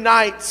and 3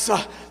 nights,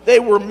 they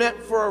were meant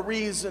for a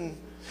reason.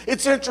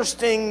 It's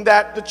interesting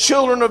that the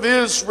children of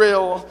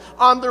Israel,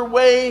 on their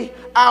way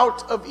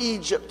out of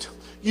Egypt,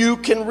 you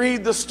can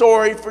read the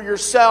story for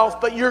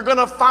yourself, but you're going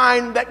to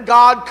find that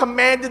God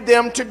commanded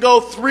them to go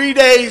 3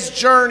 days'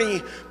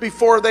 journey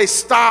before they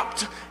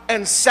stopped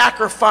and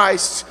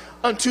sacrificed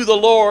unto the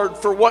Lord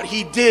for what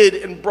He did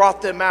and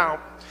brought them out.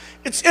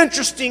 It's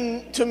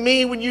interesting to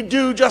me when you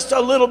do just a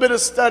little bit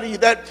of study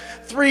that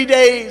 3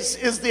 days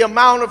is the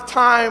amount of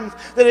time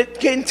that it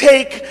can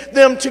take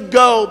them to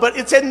go. But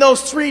it's in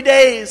those 3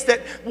 days that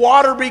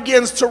water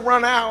begins to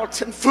run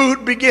out and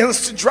food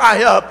begins to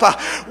dry up.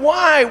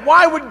 Why?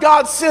 Why would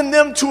God send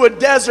them to a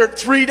desert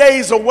 3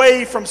 days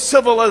away from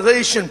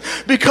civilization?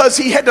 Because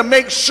He had to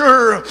make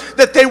sure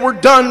that they were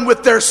done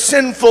with their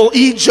sinful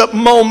Egypt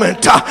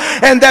moment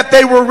and that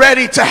they were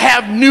ready to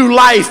have new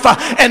life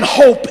and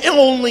hope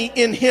only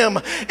in Him.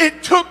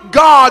 It took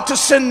God to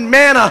send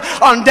manna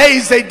on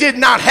days they did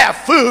not have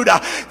food.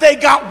 They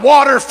got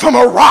water from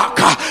a rock.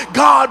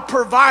 God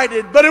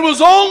provided. But it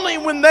was only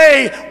when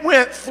they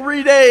went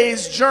 3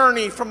 days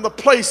journey from the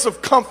place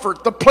of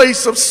comfort, the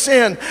place of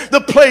sin, the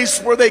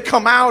place where they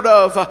come out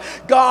of.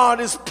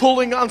 God is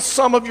pulling on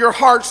some of your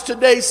hearts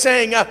today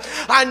saying,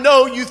 I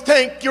know you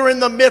think you're in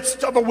the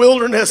midst of a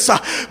wilderness,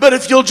 but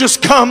if you'll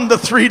just come the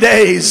 3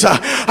 days,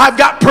 I've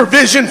got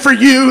provision for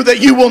you that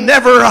you will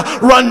never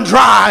run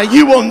dry.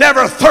 You will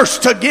never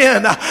thirst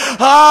again.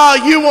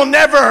 You will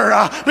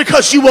never,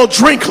 because you will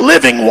drink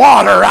living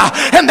water,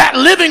 and that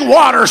living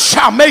water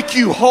shall make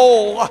you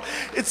whole.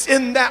 It's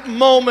in that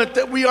moment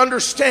that we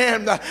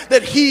understand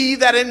that he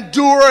that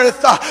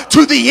endureth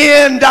to the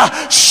end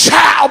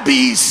shall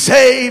be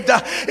saved.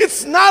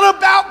 It's not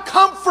about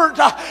comfort.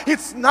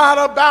 It's not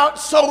about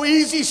so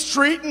easy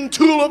street and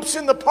tulips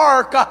in the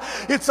park.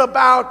 It's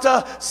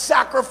about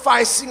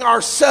sacrificing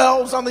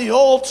ourselves on the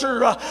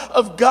altar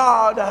of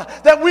God,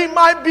 that we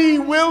might be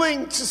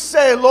willing to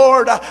say,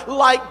 Lord,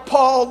 like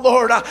Paul,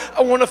 Lord,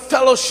 I want to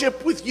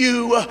fellowship with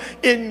you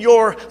in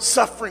your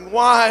suffering.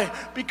 Why?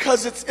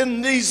 Because it's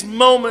in these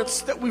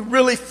moments that we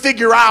really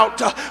figure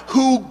out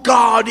who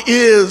God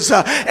is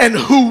and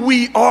who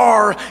we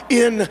are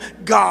in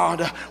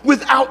God.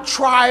 Without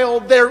trial,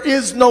 there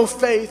is no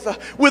faith.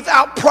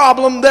 Without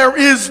problem, there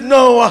is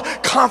no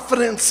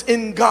confidence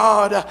in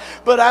God.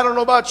 But I don't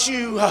know about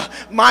you,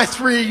 my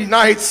 3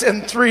 nights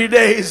and 3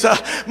 days,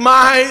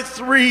 my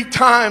 3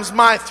 times,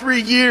 my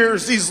 3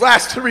 years, these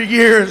last 3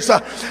 years,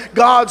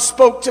 God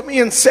spoke to me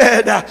and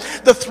said,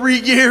 the 3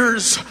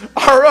 years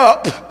are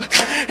up,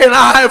 and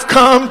I've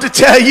come to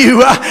tell you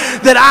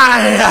that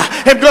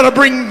I am going to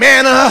bring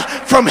manna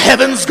from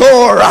heaven's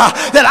door,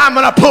 that I'm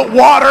going to put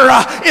water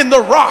in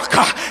the rock,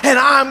 and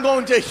I'm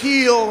going to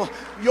heal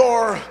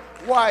your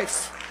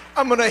wife.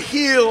 I'm going to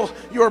heal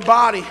your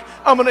body.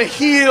 I'm going to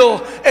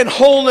heal and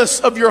wholeness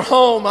of your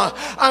home.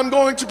 I'm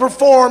going to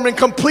perform and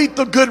complete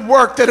the good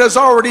work that has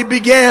already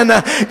began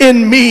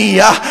in me.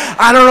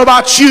 I don't know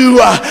about you,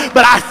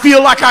 but I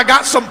feel like I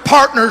got some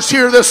partners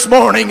here this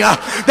morning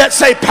that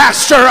say,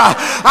 Pastor,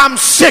 I'm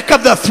sick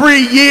of the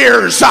 3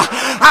 years.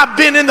 I've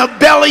been in the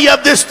belly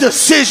of this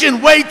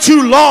decision way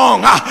too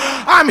long.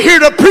 I'm here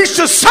to preach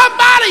to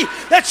somebody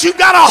that you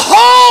got to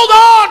hold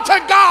on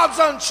to God's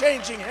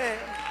unchanging hand.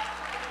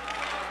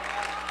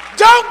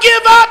 Don't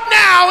give up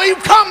now.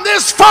 You've come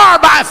this far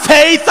by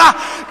faith.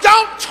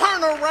 Don't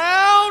turn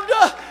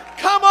around.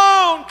 Come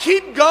on,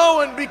 keep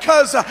going,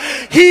 because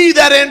he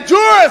that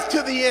endureth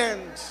to the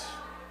end.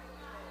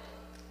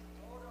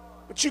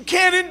 But you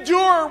can't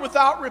endure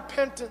without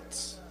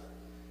repentance.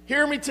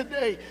 Hear me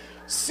today.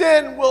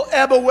 Sin will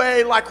ebb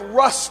away like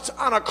rust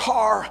on a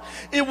car.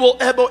 It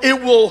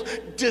will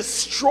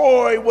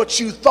destroy what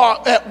you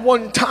thought at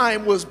one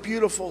time was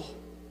beautiful.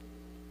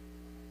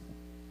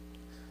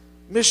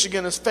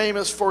 Michigan is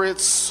famous for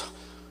its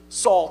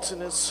salt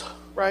and its,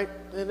 right?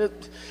 And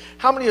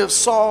how many have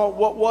saw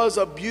what was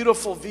a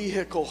beautiful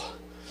vehicle?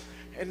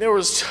 And there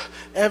was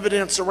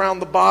evidence around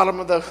the bottom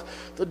of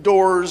the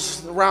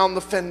doors, around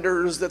the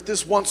fenders, that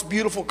this once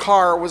beautiful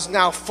car was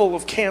now full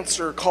of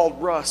cancer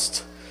called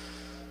rust.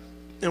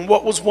 And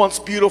what was once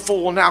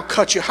beautiful will now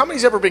cut you. How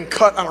many's ever been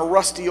cut on a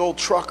rusty old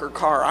truck or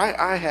car?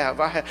 I have.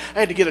 I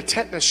had to get a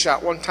tetanus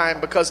shot one time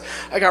because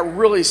I got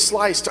really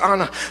sliced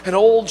on an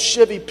old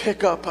Chevy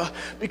pickup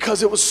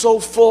because it was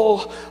so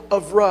full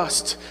of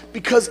rust.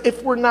 Because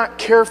if we're not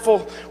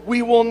careful,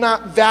 we will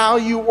not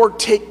value or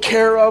take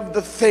care of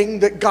the thing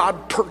that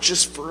God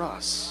purchased for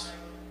us.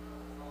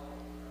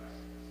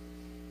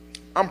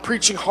 I'm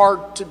preaching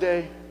hard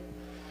today.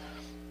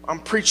 I'm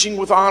preaching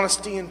with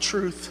honesty and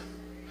truth.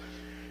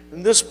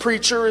 And this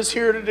preacher is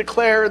here to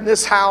declare in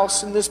this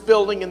house, in this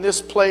building, in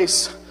this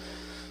place,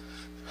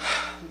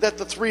 that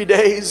the 3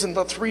 days and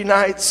the 3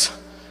 nights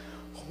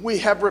we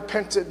have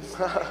repented.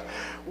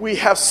 We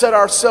have set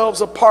ourselves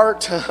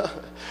apart.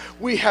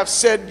 We have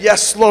said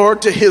yes,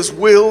 Lord, to His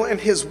will and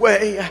His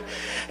way.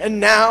 And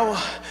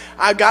now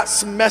I got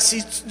some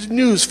messy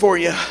news for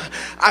you.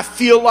 I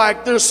feel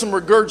like there's some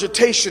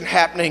regurgitation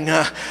happening.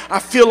 I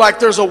feel like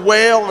there's a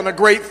whale and a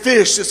great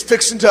fish that's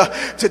fixing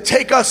to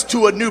take us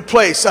to a new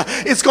place.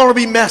 It's going to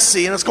be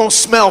messy and it's going to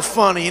smell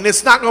funny and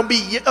it's not going to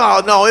be, we're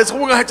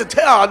going to have to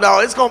tell,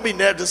 it's going to be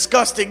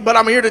disgusting. But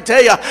I'm here to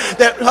tell you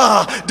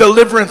that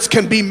deliverance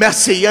can be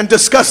messy and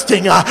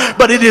disgusting,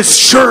 but it is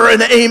sure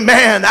and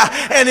amen.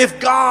 And if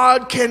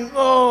God can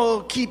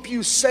keep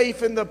you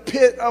safe in the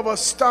pit of a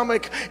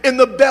stomach, in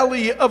the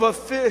belly of a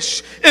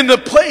fish, in the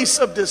place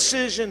of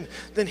decision,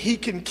 then He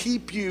can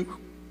keep you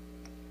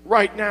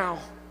right now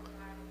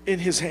in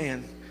His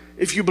hand.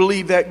 If you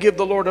believe that, give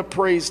the Lord a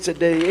praise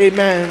today.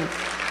 Amen.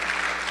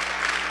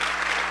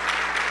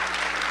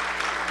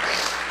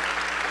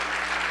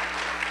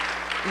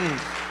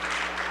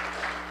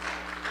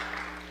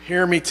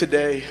 Hear me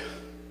today.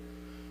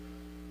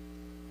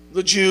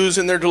 The Jews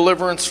in their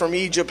deliverance from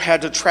Egypt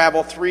had to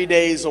travel 3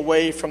 days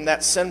away from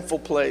that sinful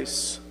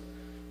place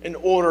in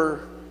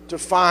order to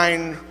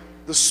find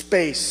the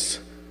space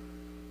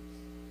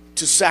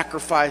to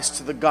sacrifice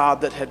to the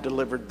God that had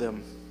delivered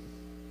them.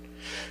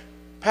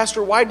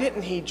 Pastor, why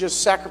didn't He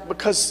just sacrifice?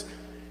 Because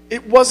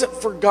it wasn't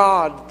for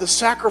God. The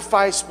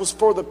sacrifice was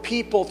for the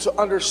people to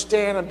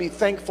understand and be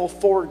thankful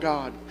for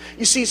God.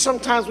 You see,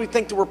 sometimes we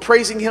think that we're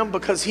praising Him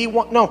because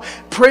no,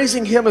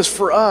 praising Him is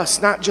for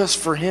us, not just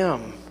for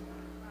Him.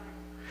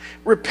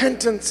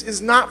 Repentance is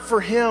not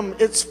for Him,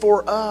 it's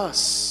for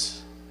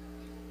us.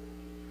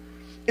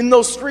 In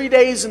those 3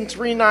 days and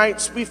 3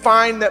 nights, we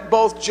find that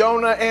both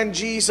Jonah and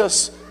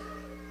Jesus,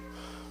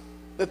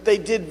 that they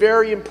did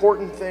very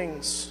important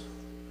things.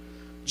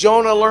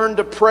 Jonah learned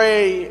to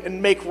pray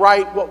and make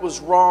right what was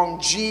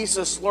wrong.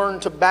 Jesus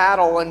learned to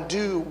battle and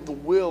do the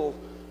will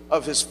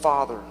of His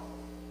Father.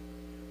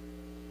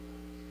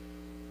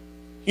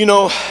 You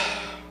know,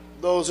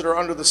 those that are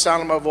under the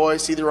sound of my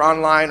voice, either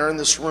online or in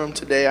this room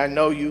today, I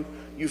know you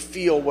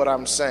feel what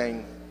I'm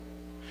saying.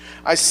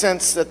 I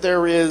sense that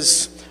there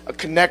is a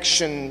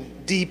connection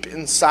deep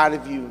inside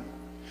of you.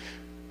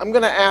 I'm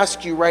going to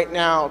ask you right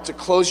now to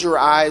close your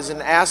eyes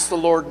and ask the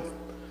Lord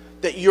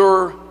that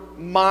your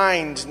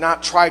mind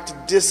not try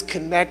to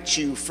disconnect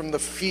you from the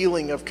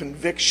feeling of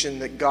conviction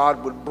that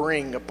God would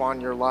bring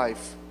upon your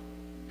life.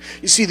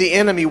 You see, the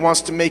enemy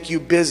wants to make you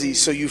busy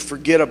so you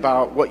forget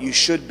about what you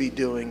should be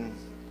doing.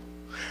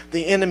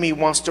 The enemy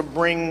wants to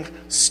bring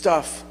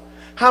stuff.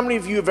 How many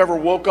of you have ever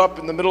woke up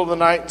in the middle of the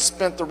night and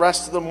spent the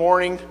rest of the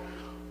morning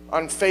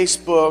on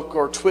Facebook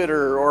or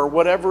Twitter or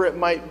whatever it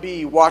might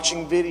be,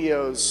 watching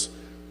videos?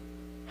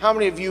 How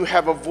many of you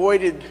have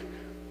avoided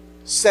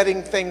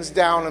setting things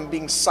down and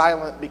being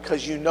silent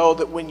because you know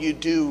that when you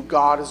do,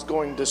 God is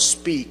going to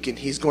speak and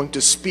He's going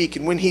to speak,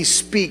 and when He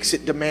speaks,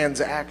 it demands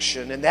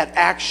action, and that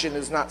action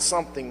is not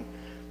something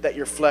that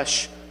your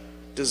flesh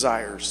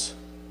desires.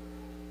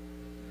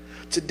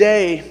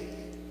 Today,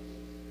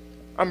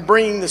 I'm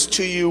bringing this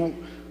to you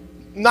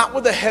not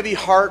with a heavy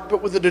heart,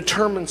 but with a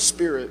determined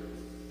spirit.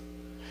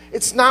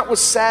 It's not with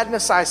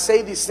sadness I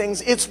say these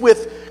things. It's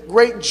with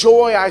great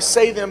joy I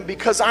say them,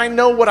 because I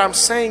know what I'm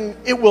saying,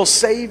 it will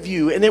save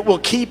you and it will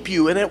keep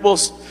you and it will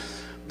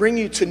bring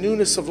you to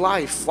newness of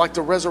life, like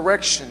the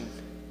resurrection.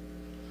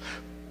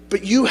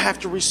 But you have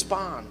to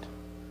respond.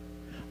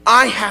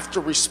 I have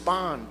to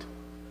respond.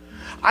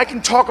 I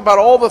can talk about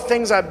all the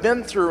things I've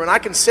been through, and I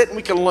can sit and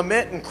we can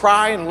lament and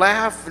cry and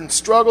laugh and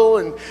struggle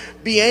and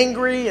be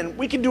angry, and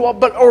we can do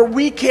all, or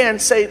we can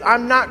say,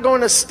 I'm not going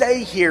to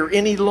stay here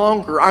any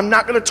longer. I'm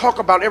not going to talk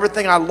about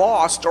everything I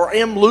lost or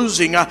am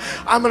losing.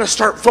 I'm going to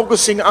start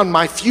focusing on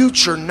my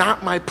future,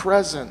 not my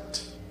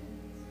present.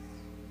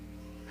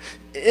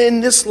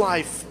 In this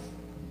life,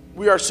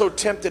 we are so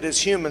tempted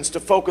as humans to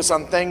focus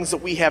on things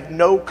that we have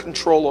no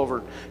control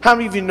over. How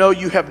many of you know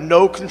you have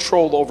no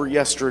control over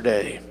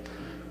yesterday?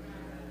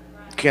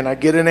 Can I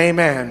get an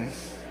amen?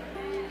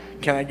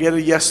 Can I get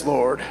a yes,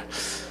 Lord?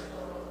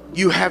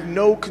 You have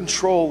no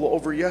control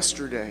over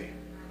yesterday,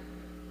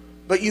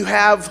 but you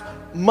have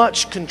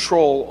much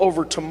control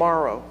over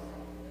tomorrow.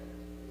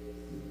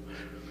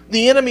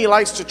 The enemy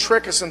likes to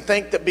trick us and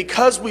think that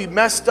because we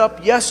messed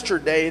up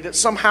yesterday, that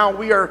somehow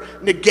we are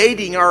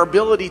negating our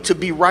ability to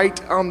be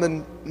right on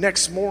the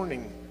next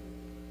morning.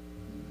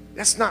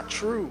 That's not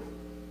true.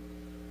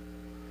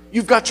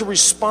 You've got to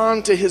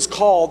respond to His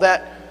call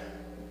that,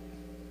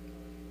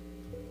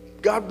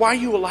 God, why are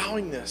you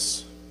allowing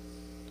this?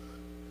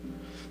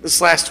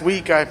 This last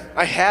week,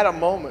 I had a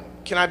moment.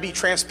 Can I be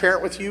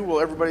transparent with you? Will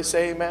everybody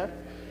say amen? Amen.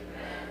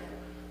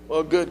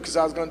 Well, good, because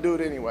I was going to do it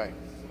anyway.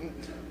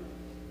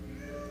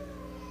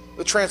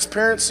 The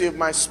transparency of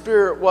my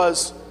spirit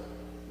was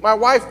my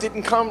wife did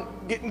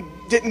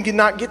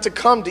not get to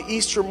come to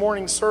Easter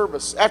morning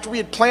service. After we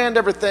had planned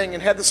everything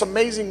and had this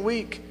amazing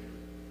week,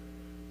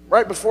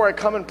 right before I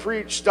come and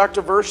preach,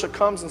 Dr. Versha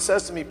comes and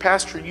says to me,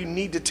 Pastor, you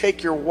need to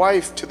take your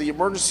wife to the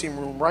emergency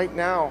room right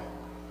now.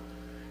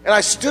 And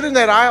I stood in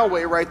that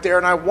aisleway right there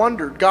and I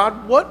wondered,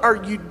 God, what are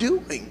you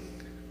doing?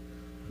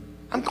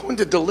 I'm going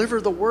to deliver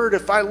the word.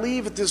 If I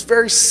leave at this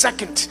very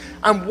second,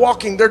 I'm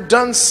walking. They're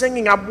done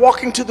singing. I'm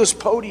walking to this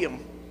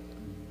podium.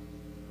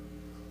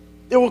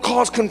 It will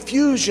cause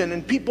confusion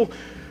and people.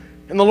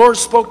 And the Lord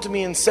spoke to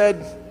me and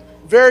said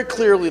very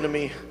clearly to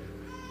me,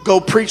 go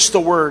preach the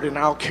word and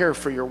I'll care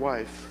for your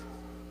wife.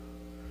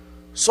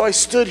 So I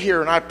stood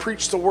here and I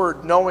preached the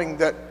word knowing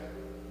that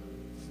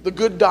the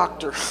good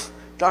doctor,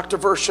 Dr.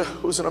 Versha,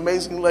 who's an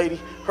amazing lady,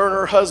 her and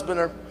her husband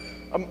are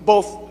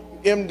both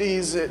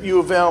MDs at U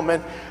of M,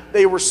 and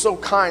they were so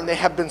kind. They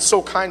have been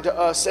so kind to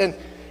us. And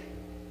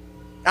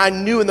I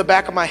knew in the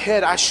back of my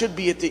head I should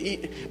be at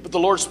the but the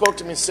Lord spoke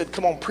to me and said,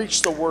 come on,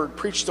 preach the word,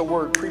 preach the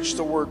word, preach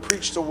the word,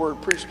 preach the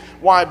word, preach.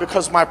 Why?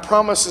 Because my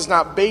promise is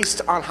not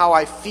based on how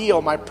I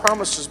feel. My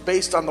promise is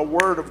based on the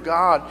word of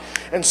God.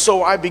 And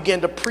so I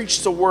began to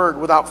preach the word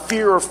without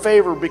fear or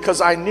favor,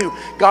 because I knew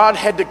God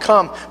had to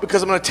come.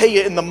 Because I'm going to tell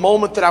you, in the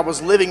moment that I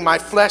was living, my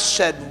flesh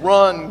said,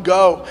 run,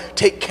 go,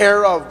 take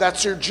care of.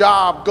 That's your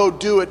job. Go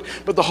do it.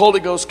 But the Holy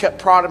Ghost kept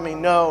prodding me,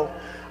 no,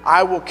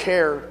 I will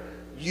care.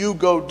 You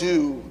go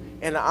do,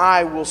 and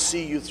I will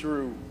see you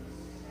through.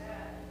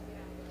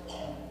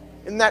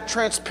 In that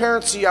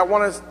transparency, I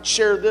want to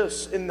share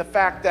this in the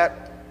fact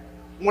that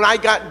when I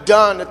got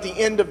done at the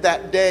end of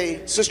that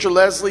day, Sister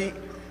Leslie,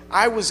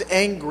 I was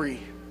angry.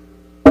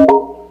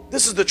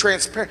 This is the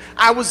transparent.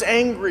 I was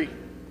angry.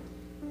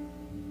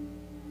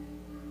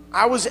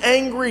 I was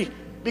angry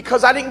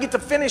because I didn't get to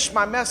finish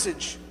my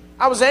message.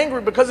 I was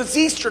angry because it's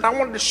Easter and I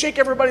wanted to shake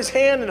everybody's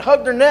hand and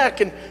hug their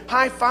neck and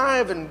high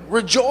five and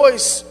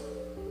rejoice.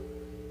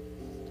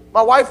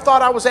 My wife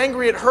thought I was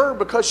angry at her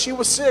because she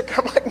was sick.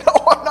 I'm like, no,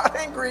 I'm not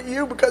angry at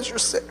you because you're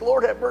sick.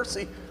 Lord have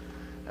mercy.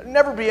 I'd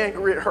never be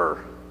angry at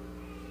her.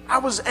 I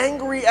was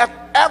angry at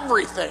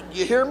everything.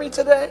 You hear me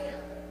today?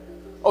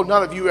 Oh,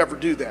 none of you ever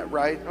do that,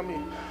 right? I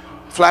mean,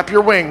 flap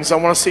your wings. I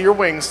want to see your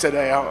wings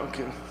today.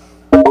 Okay.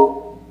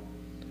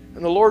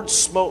 And the Lord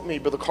smote me,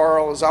 Brother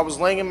Carl, as I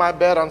was laying in my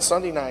bed on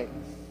Sunday night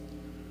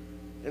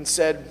and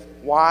said,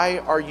 why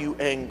are you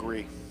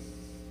angry?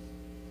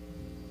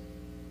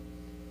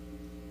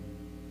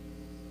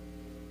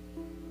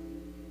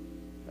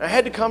 I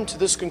had to come to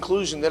this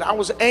conclusion that I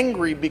was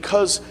angry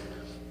because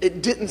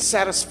it didn't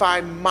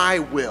satisfy my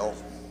will,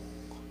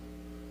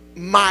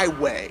 my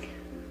way,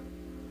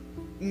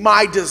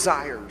 my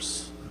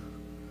desires.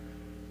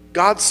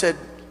 God said,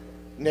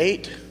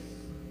 Nate,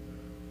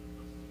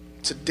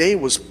 today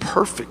was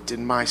perfect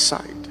in my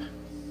sight,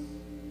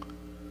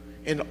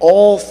 and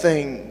all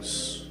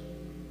things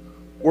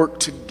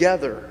work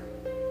together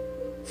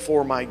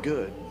for my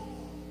good.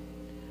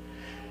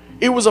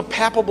 It was a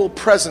palpable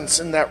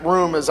presence in that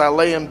room as I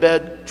lay in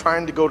bed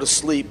trying to go to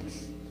sleep.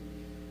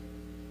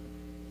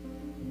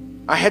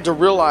 I had to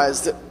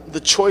realize that the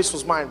choice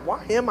was mine.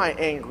 Why am I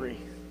angry?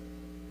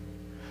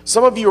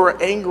 Some of you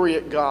are angry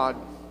at God.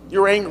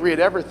 You're angry at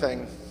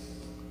everything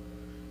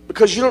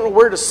because you don't know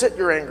where to sit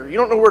your anger. You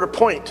don't know where to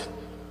point.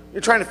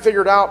 You're trying to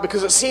figure it out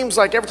because it seems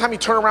like every time you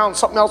turn around,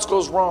 something else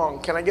goes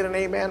wrong. Can I get an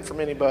amen from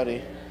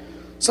anybody?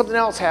 Something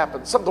else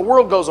happens. The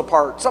world goes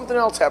apart. Something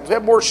else happens. We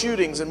have more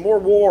shootings and more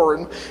war.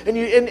 And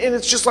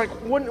it's just like,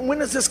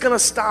 when is this going to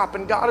stop?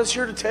 And God is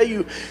here to tell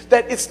you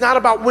that it's not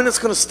about when it's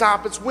going to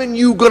stop. It's when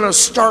you're going to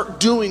start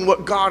doing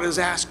what God has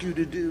asked you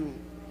to do.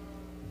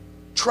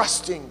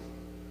 Trusting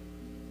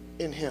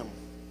in Him.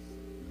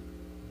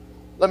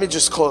 Let me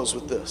just close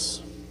with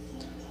this.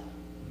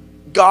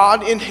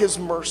 God in His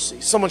mercy.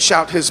 Someone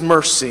shout His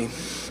mercy.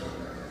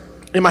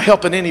 Am I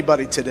helping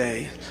anybody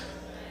today?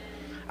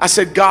 I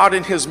said, God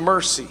in His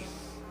mercy.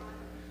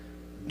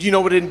 Do you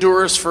know what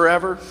endures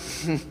forever?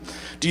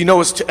 Do you know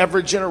it's to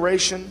every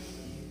generation?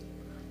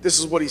 This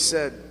is what He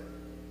said.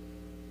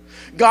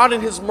 God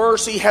in His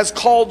mercy has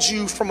called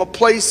you from a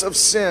place of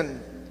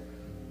sin.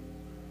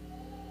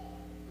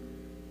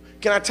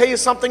 Can I tell you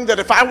something? That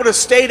if I would have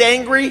stayed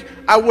angry,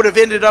 I would have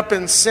ended up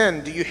in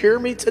sin. Do you hear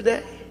me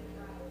today?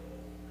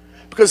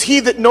 Because he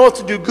that knoweth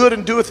to do good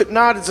and doeth it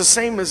not is the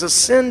same as a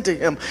sin to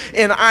him.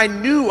 And I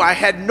knew I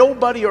had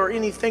nobody or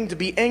anything to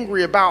be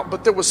angry about,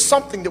 but there was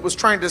something that was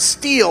trying to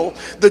steal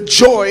the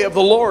joy of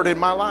the Lord in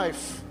my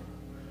life.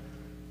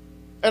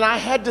 And I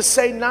had to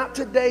say, not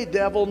today,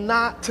 devil,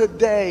 not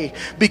today.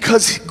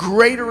 Because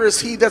greater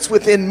is He that's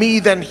within me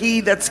than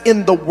he that's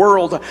in the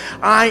world.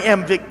 I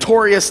am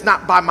victorious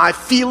not by my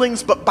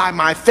feelings, but by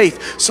my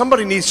faith.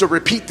 Somebody needs to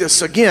repeat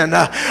this again.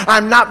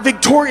 I'm not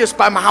victorious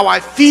by how I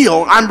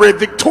feel. I'm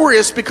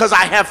victorious because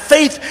I have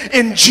faith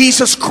in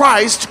Jesus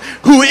Christ,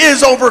 who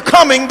is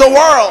overcoming the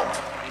world.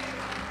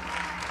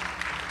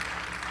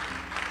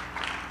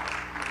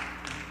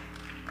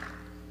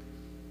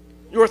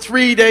 Your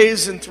 3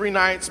 days and 3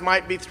 nights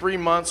might be 3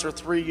 months or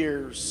 3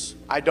 years.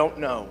 I don't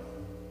know.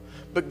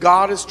 But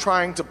God is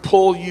trying to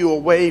pull you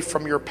away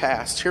from your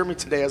past. Hear me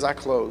today as I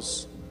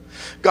close.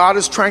 God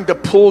is trying to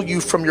pull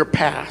you from your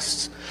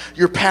past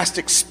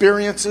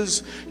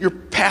experiences, your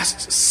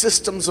past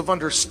systems of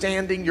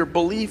understanding, your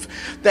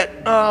belief that,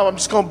 oh, I'm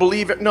just going to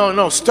believe it.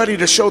 No, study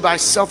to show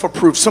thyself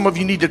approved. Some of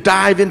you need to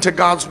dive into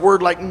God's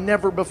word like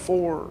never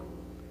before.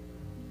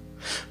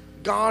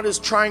 God is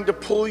trying to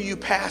pull you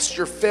past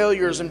your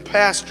failures and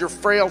past your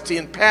frailty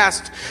and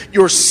past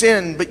your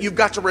sin, but you've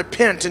got to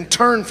repent and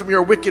turn from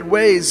your wicked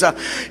ways.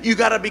 You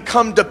got to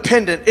become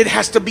dependent. It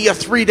has to be a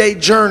 3-day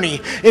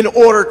journey in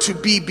order to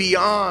be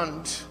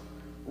beyond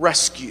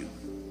rescue.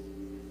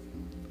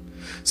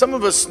 Some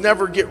of us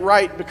never get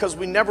right because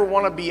we never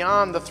want to be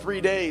beyond the 3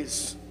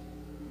 days.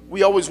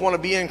 We always want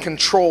to be in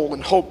control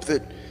and hope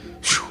that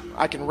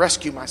I can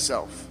rescue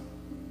myself.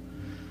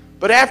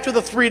 But after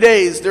the 3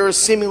 days, there is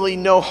seemingly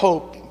no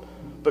hope.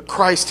 But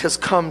Christ has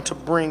come to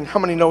bring, how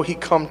many know He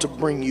come to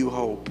bring you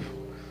hope?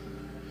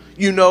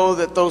 You know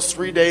that those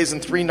 3 days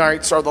and 3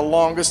 nights are the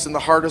longest and the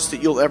hardest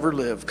that you'll ever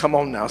live. Come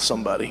on now,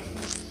 somebody.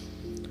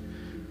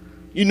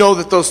 You know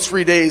that those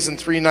 3 days and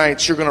 3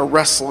 nights you're going to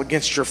wrestle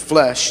against your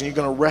flesh, and you're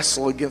going to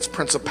wrestle against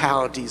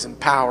principalities and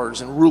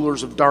powers and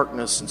rulers of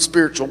darkness and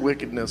spiritual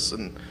wickedness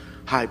and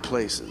high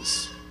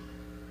places.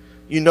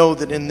 You know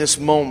that in this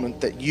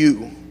moment that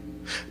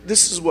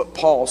this is what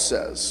Paul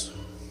says.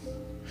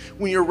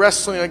 When you're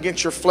wrestling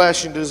against your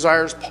flesh and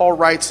desires, Paul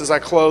writes as I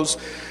close,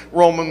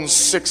 Romans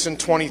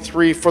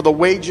 6:23, for the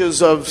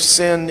wages of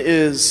sin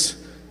is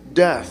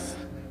death,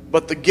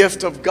 but the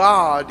gift of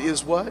God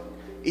is what?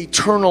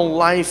 Eternal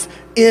life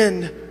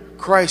in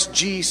Christ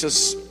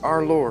Jesus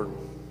our Lord.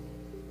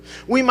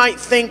 We might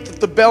think that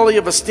the belly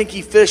of a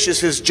stinky fish is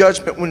His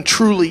judgment, when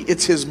truly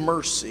it's His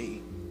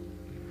mercy.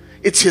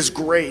 It's His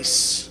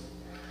grace.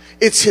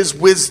 It's His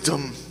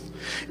wisdom.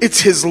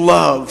 It's His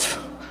love.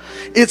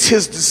 It's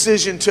His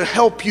decision to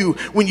help you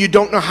when you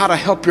don't know how to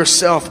help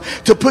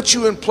yourself, to put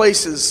you in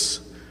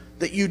places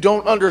that you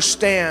don't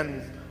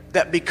understand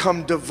that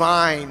become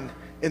divine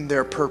in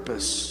their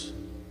purpose.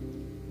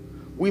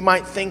 We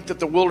might think that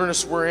the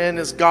wilderness we're in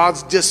is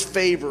God's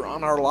disfavor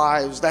on our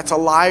lives. That's a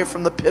lie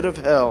from the pit of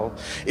hell.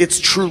 It's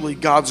truly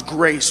God's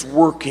grace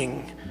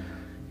working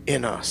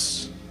in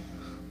us.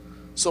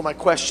 So my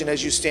question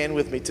as you stand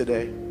with me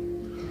today,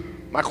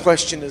 my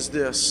question is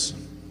this.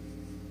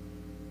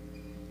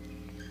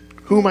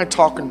 Who am I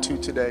talking to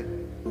today?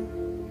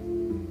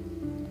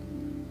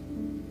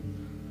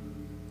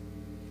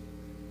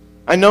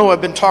 I know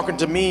I've been talking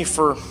to me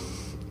for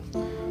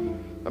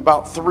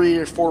about 3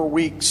 or 4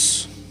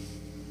 weeks.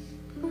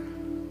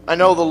 I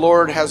know the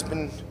Lord has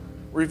been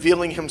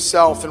revealing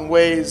Himself in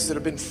ways that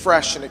have been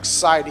fresh and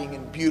exciting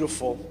and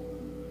beautiful.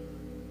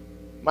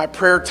 My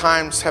prayer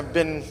times have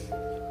been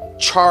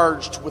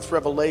charged with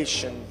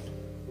revelation.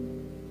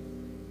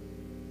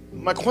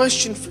 My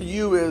question for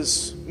you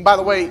is, by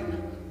the way,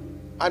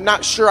 I'm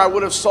not sure I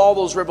would have saw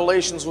those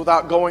revelations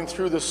without going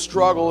through the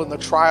struggle and the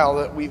trial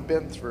that we've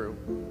been through.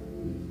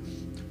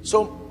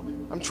 So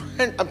I'm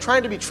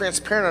trying to be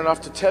transparent enough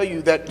to tell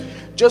you that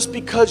just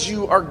because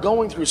you are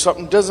going through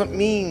something doesn't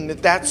mean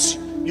that that's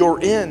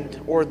your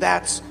end or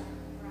that's...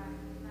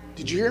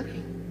 Did you hear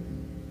me?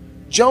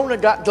 Jonah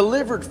got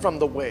delivered from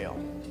the whale.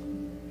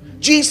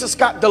 Jesus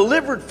got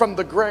delivered from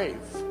the grave.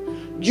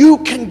 You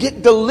can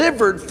get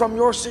delivered from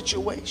your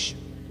situation.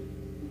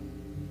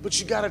 But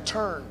you got to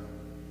turn.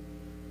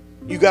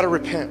 You got to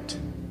repent.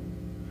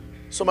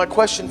 So my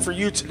question for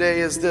you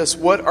today is this.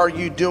 What are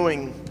you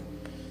doing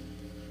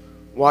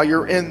while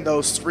you're in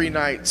those 3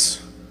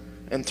 nights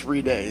and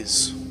 3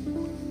 days?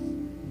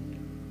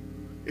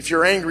 If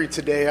you're angry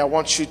today, I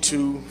want you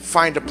to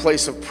find a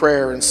place of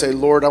prayer and say,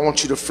 Lord, I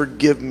want you to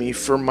forgive me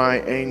for my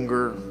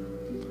anger.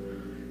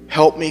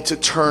 Help me to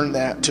turn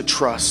that to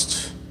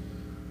trust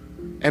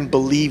and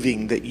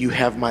believing that you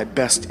have my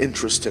best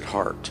interest at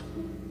heart.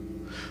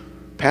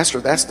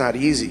 Pastor, that's not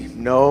easy.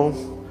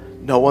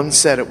 No one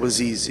said it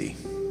was easy,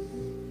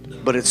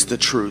 but it's the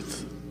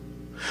truth.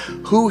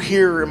 Who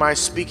here am I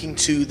speaking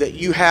to that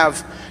you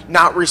have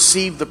not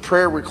received the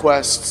prayer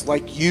requests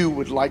like you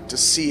would like to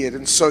see it,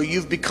 and so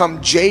you've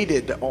become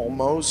jaded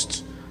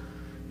almost?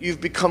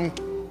 You've become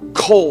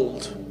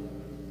cold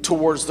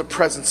towards the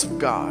presence of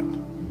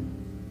God.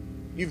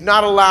 You've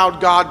not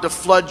allowed God to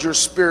flood your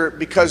spirit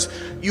because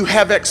you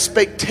have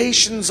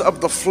expectations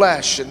of the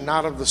flesh and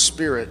not of the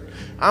spirit.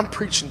 I'm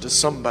preaching to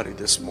somebody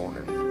this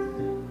morning.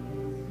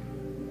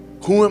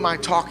 Who am I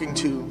talking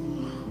to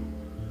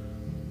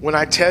when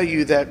I tell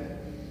you that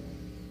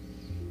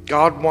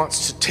God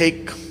wants to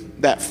take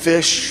that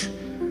fish,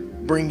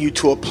 bring you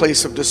to a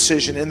place of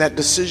decision, and that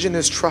decision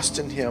is trust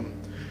in Him.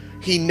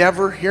 He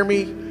never, hear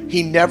me,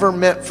 He never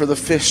meant for the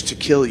fish to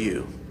kill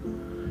you.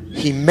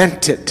 He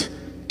meant it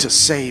to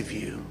save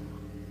you.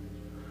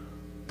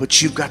 But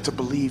you've got to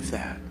believe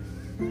that.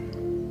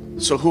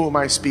 So who am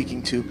I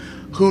speaking to?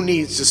 Who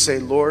needs to say,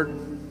 Lord,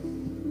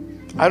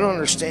 I don't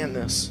understand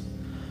this,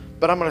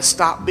 but I'm going to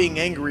stop being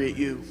angry at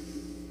you.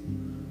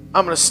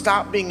 I'm going to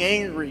stop being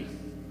angry.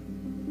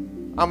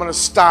 I'm going to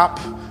stop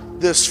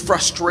this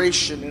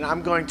frustration, and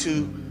I'm going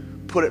to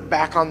put it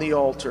back on the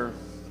altar.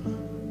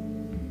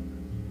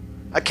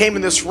 I came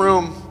in this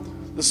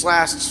room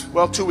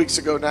 2 weeks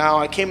ago now.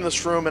 I came in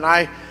this room and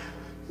I,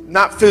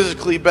 not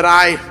physically, but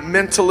I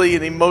mentally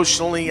and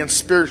emotionally and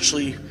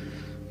spiritually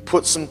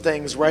put some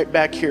things right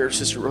back here,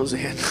 Sister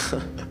Roseanne.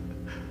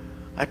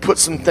 I put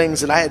some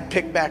things that I had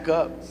picked back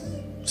up,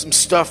 some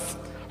stuff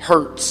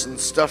hurts and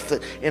stuff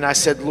and I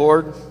said,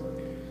 Lord,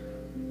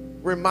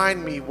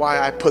 remind me why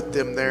I put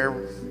them there.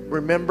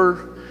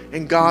 Remember?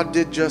 And God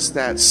did just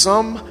that.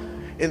 Some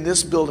in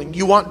this building,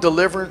 you want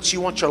deliverance, you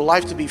want your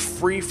life to be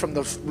free from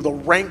the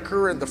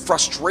rancor and the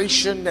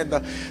frustration and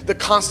the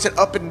constant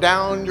up and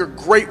down. You're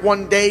great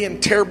one day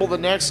and terrible the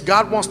next.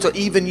 God wants to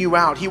even you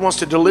out. He wants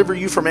to deliver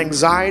you from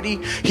anxiety.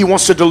 He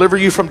wants to deliver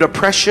you from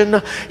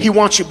depression. He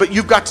wants you, but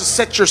you've got to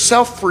set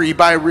yourself free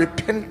by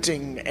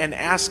repenting and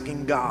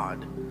asking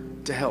God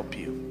to help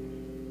you.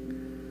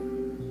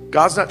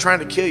 God's not trying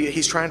to kill you.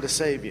 He's trying to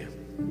save you.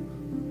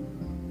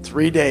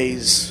 3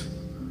 days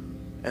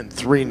and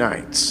 3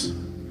 nights.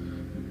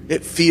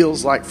 It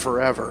feels like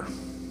forever,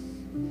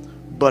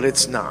 but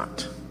it's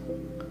not.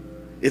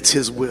 It's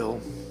His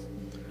will.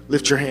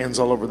 Lift your hands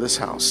all over this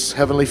house.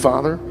 Heavenly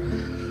Father,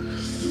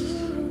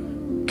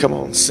 come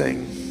on,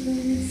 sing.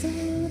 It's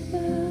all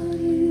about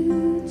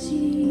you,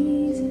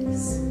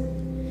 Jesus.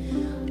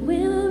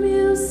 When the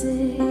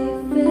music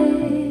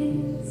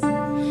fades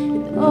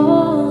and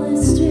all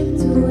is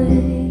stripped away,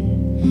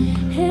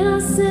 and I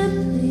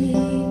simply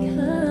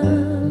come,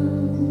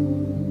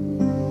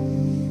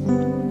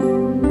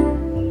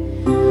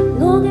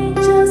 longing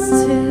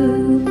just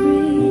to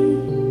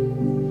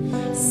breathe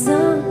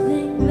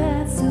something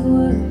that's a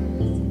word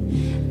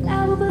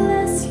that will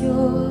bless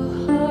your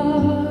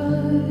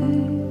heart.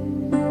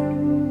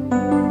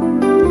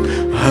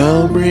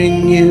 I'll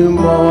bring you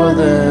more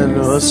than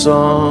a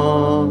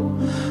song,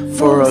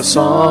 for a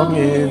song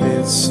in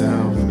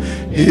itself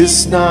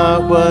is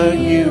not what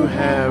you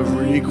have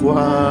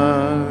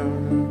required.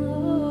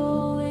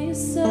 Oh, you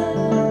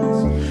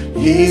search,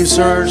 He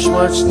searched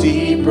much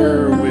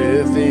deeper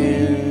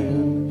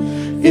within,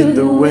 in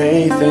the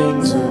way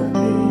things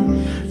appear.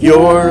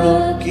 You're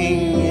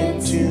looking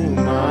into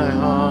my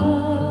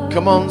heart.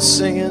 Come on,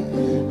 sing it.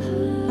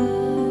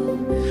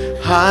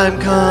 I'm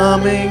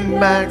coming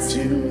back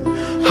to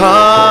the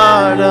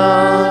heart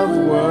of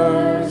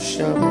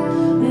worship.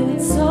 and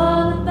it's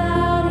all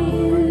about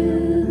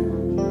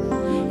you.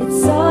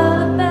 It's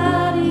all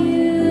about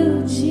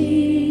you,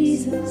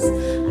 Jesus.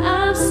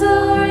 I'm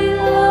sorry,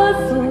 Lord,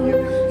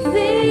 for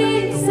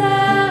things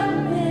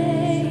I've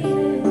made,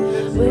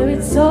 where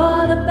it's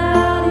all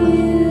about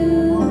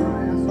you.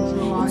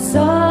 It's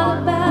all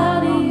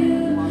about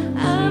you.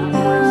 I'm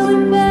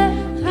coming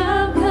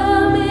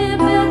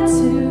back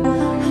to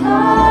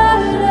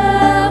heart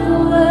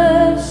of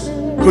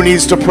worship. Who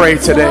needs to pray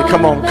today?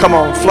 Come on, come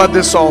on. Flood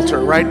this altar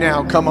right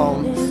now. Come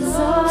on.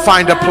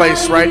 Find a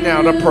place right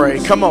now to pray.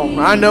 Come on.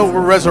 I know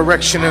we're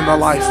resurrection in the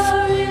life.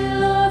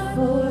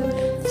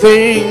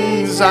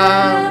 Things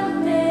I...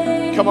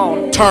 Come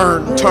on.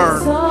 Turn. Come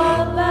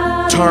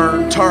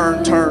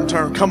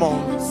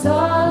on.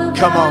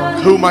 Come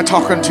on. Who am I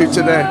talking to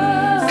today?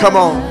 Come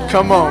on.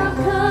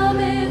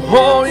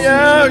 Oh,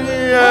 yeah.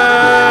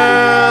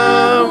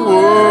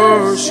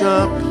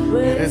 Worship.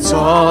 It's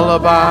all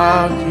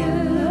about you.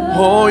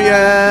 Oh,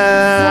 yeah.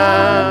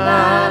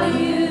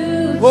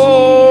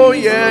 Oh,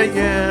 yeah.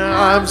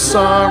 I'm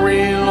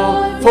sorry,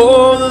 Lord,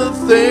 for the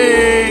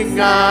thing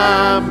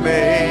I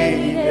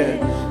made.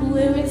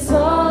 Where it's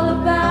all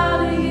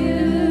about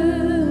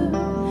you.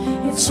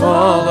 It's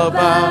all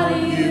about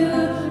you.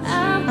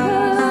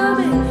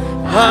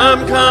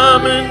 I'm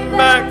coming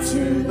back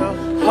to the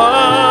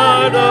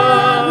heart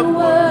of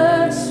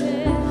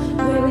worship.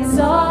 Where it's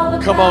all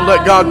about. Come on,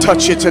 let God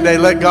touch you today.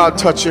 Let God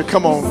touch you.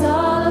 Come It's on.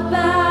 all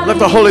about Let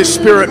the Holy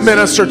Spirit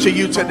minister to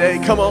you today.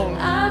 Come on.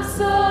 I'm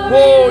sorry.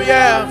 Oh,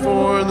 yeah,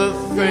 for the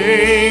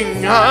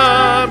thing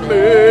I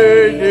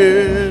made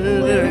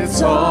it.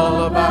 It's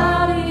all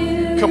about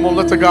you. Come on,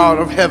 let the God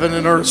of heaven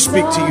and earth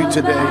speak to you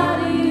today.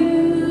 About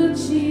you,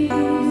 Jesus.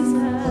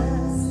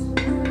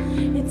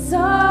 It's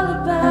all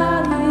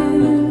about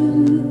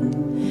you.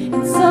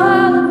 It's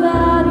all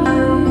about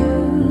you.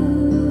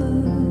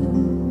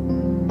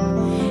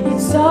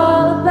 It's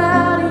all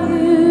about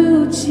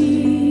you,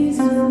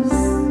 Jesus.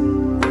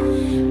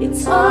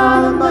 It's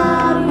all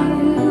about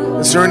you.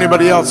 Is there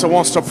anybody else that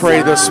wants to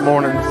pray this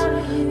morning?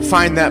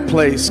 Find that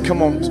place.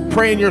 Come on,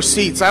 pray in your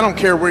seats. I don't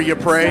care where you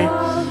pray.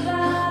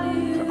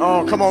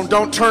 Oh, come on,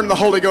 don't turn the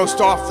Holy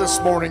Ghost off this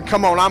morning.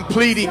 Come on, I'm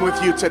pleading with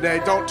you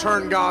today. Don't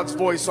turn God's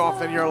voice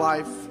off in your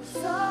life.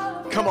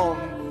 Come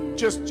on,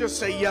 just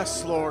say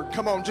yes, Lord.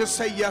 Come on, just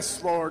say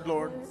yes, Lord.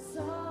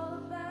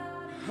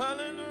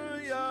 Hallelujah.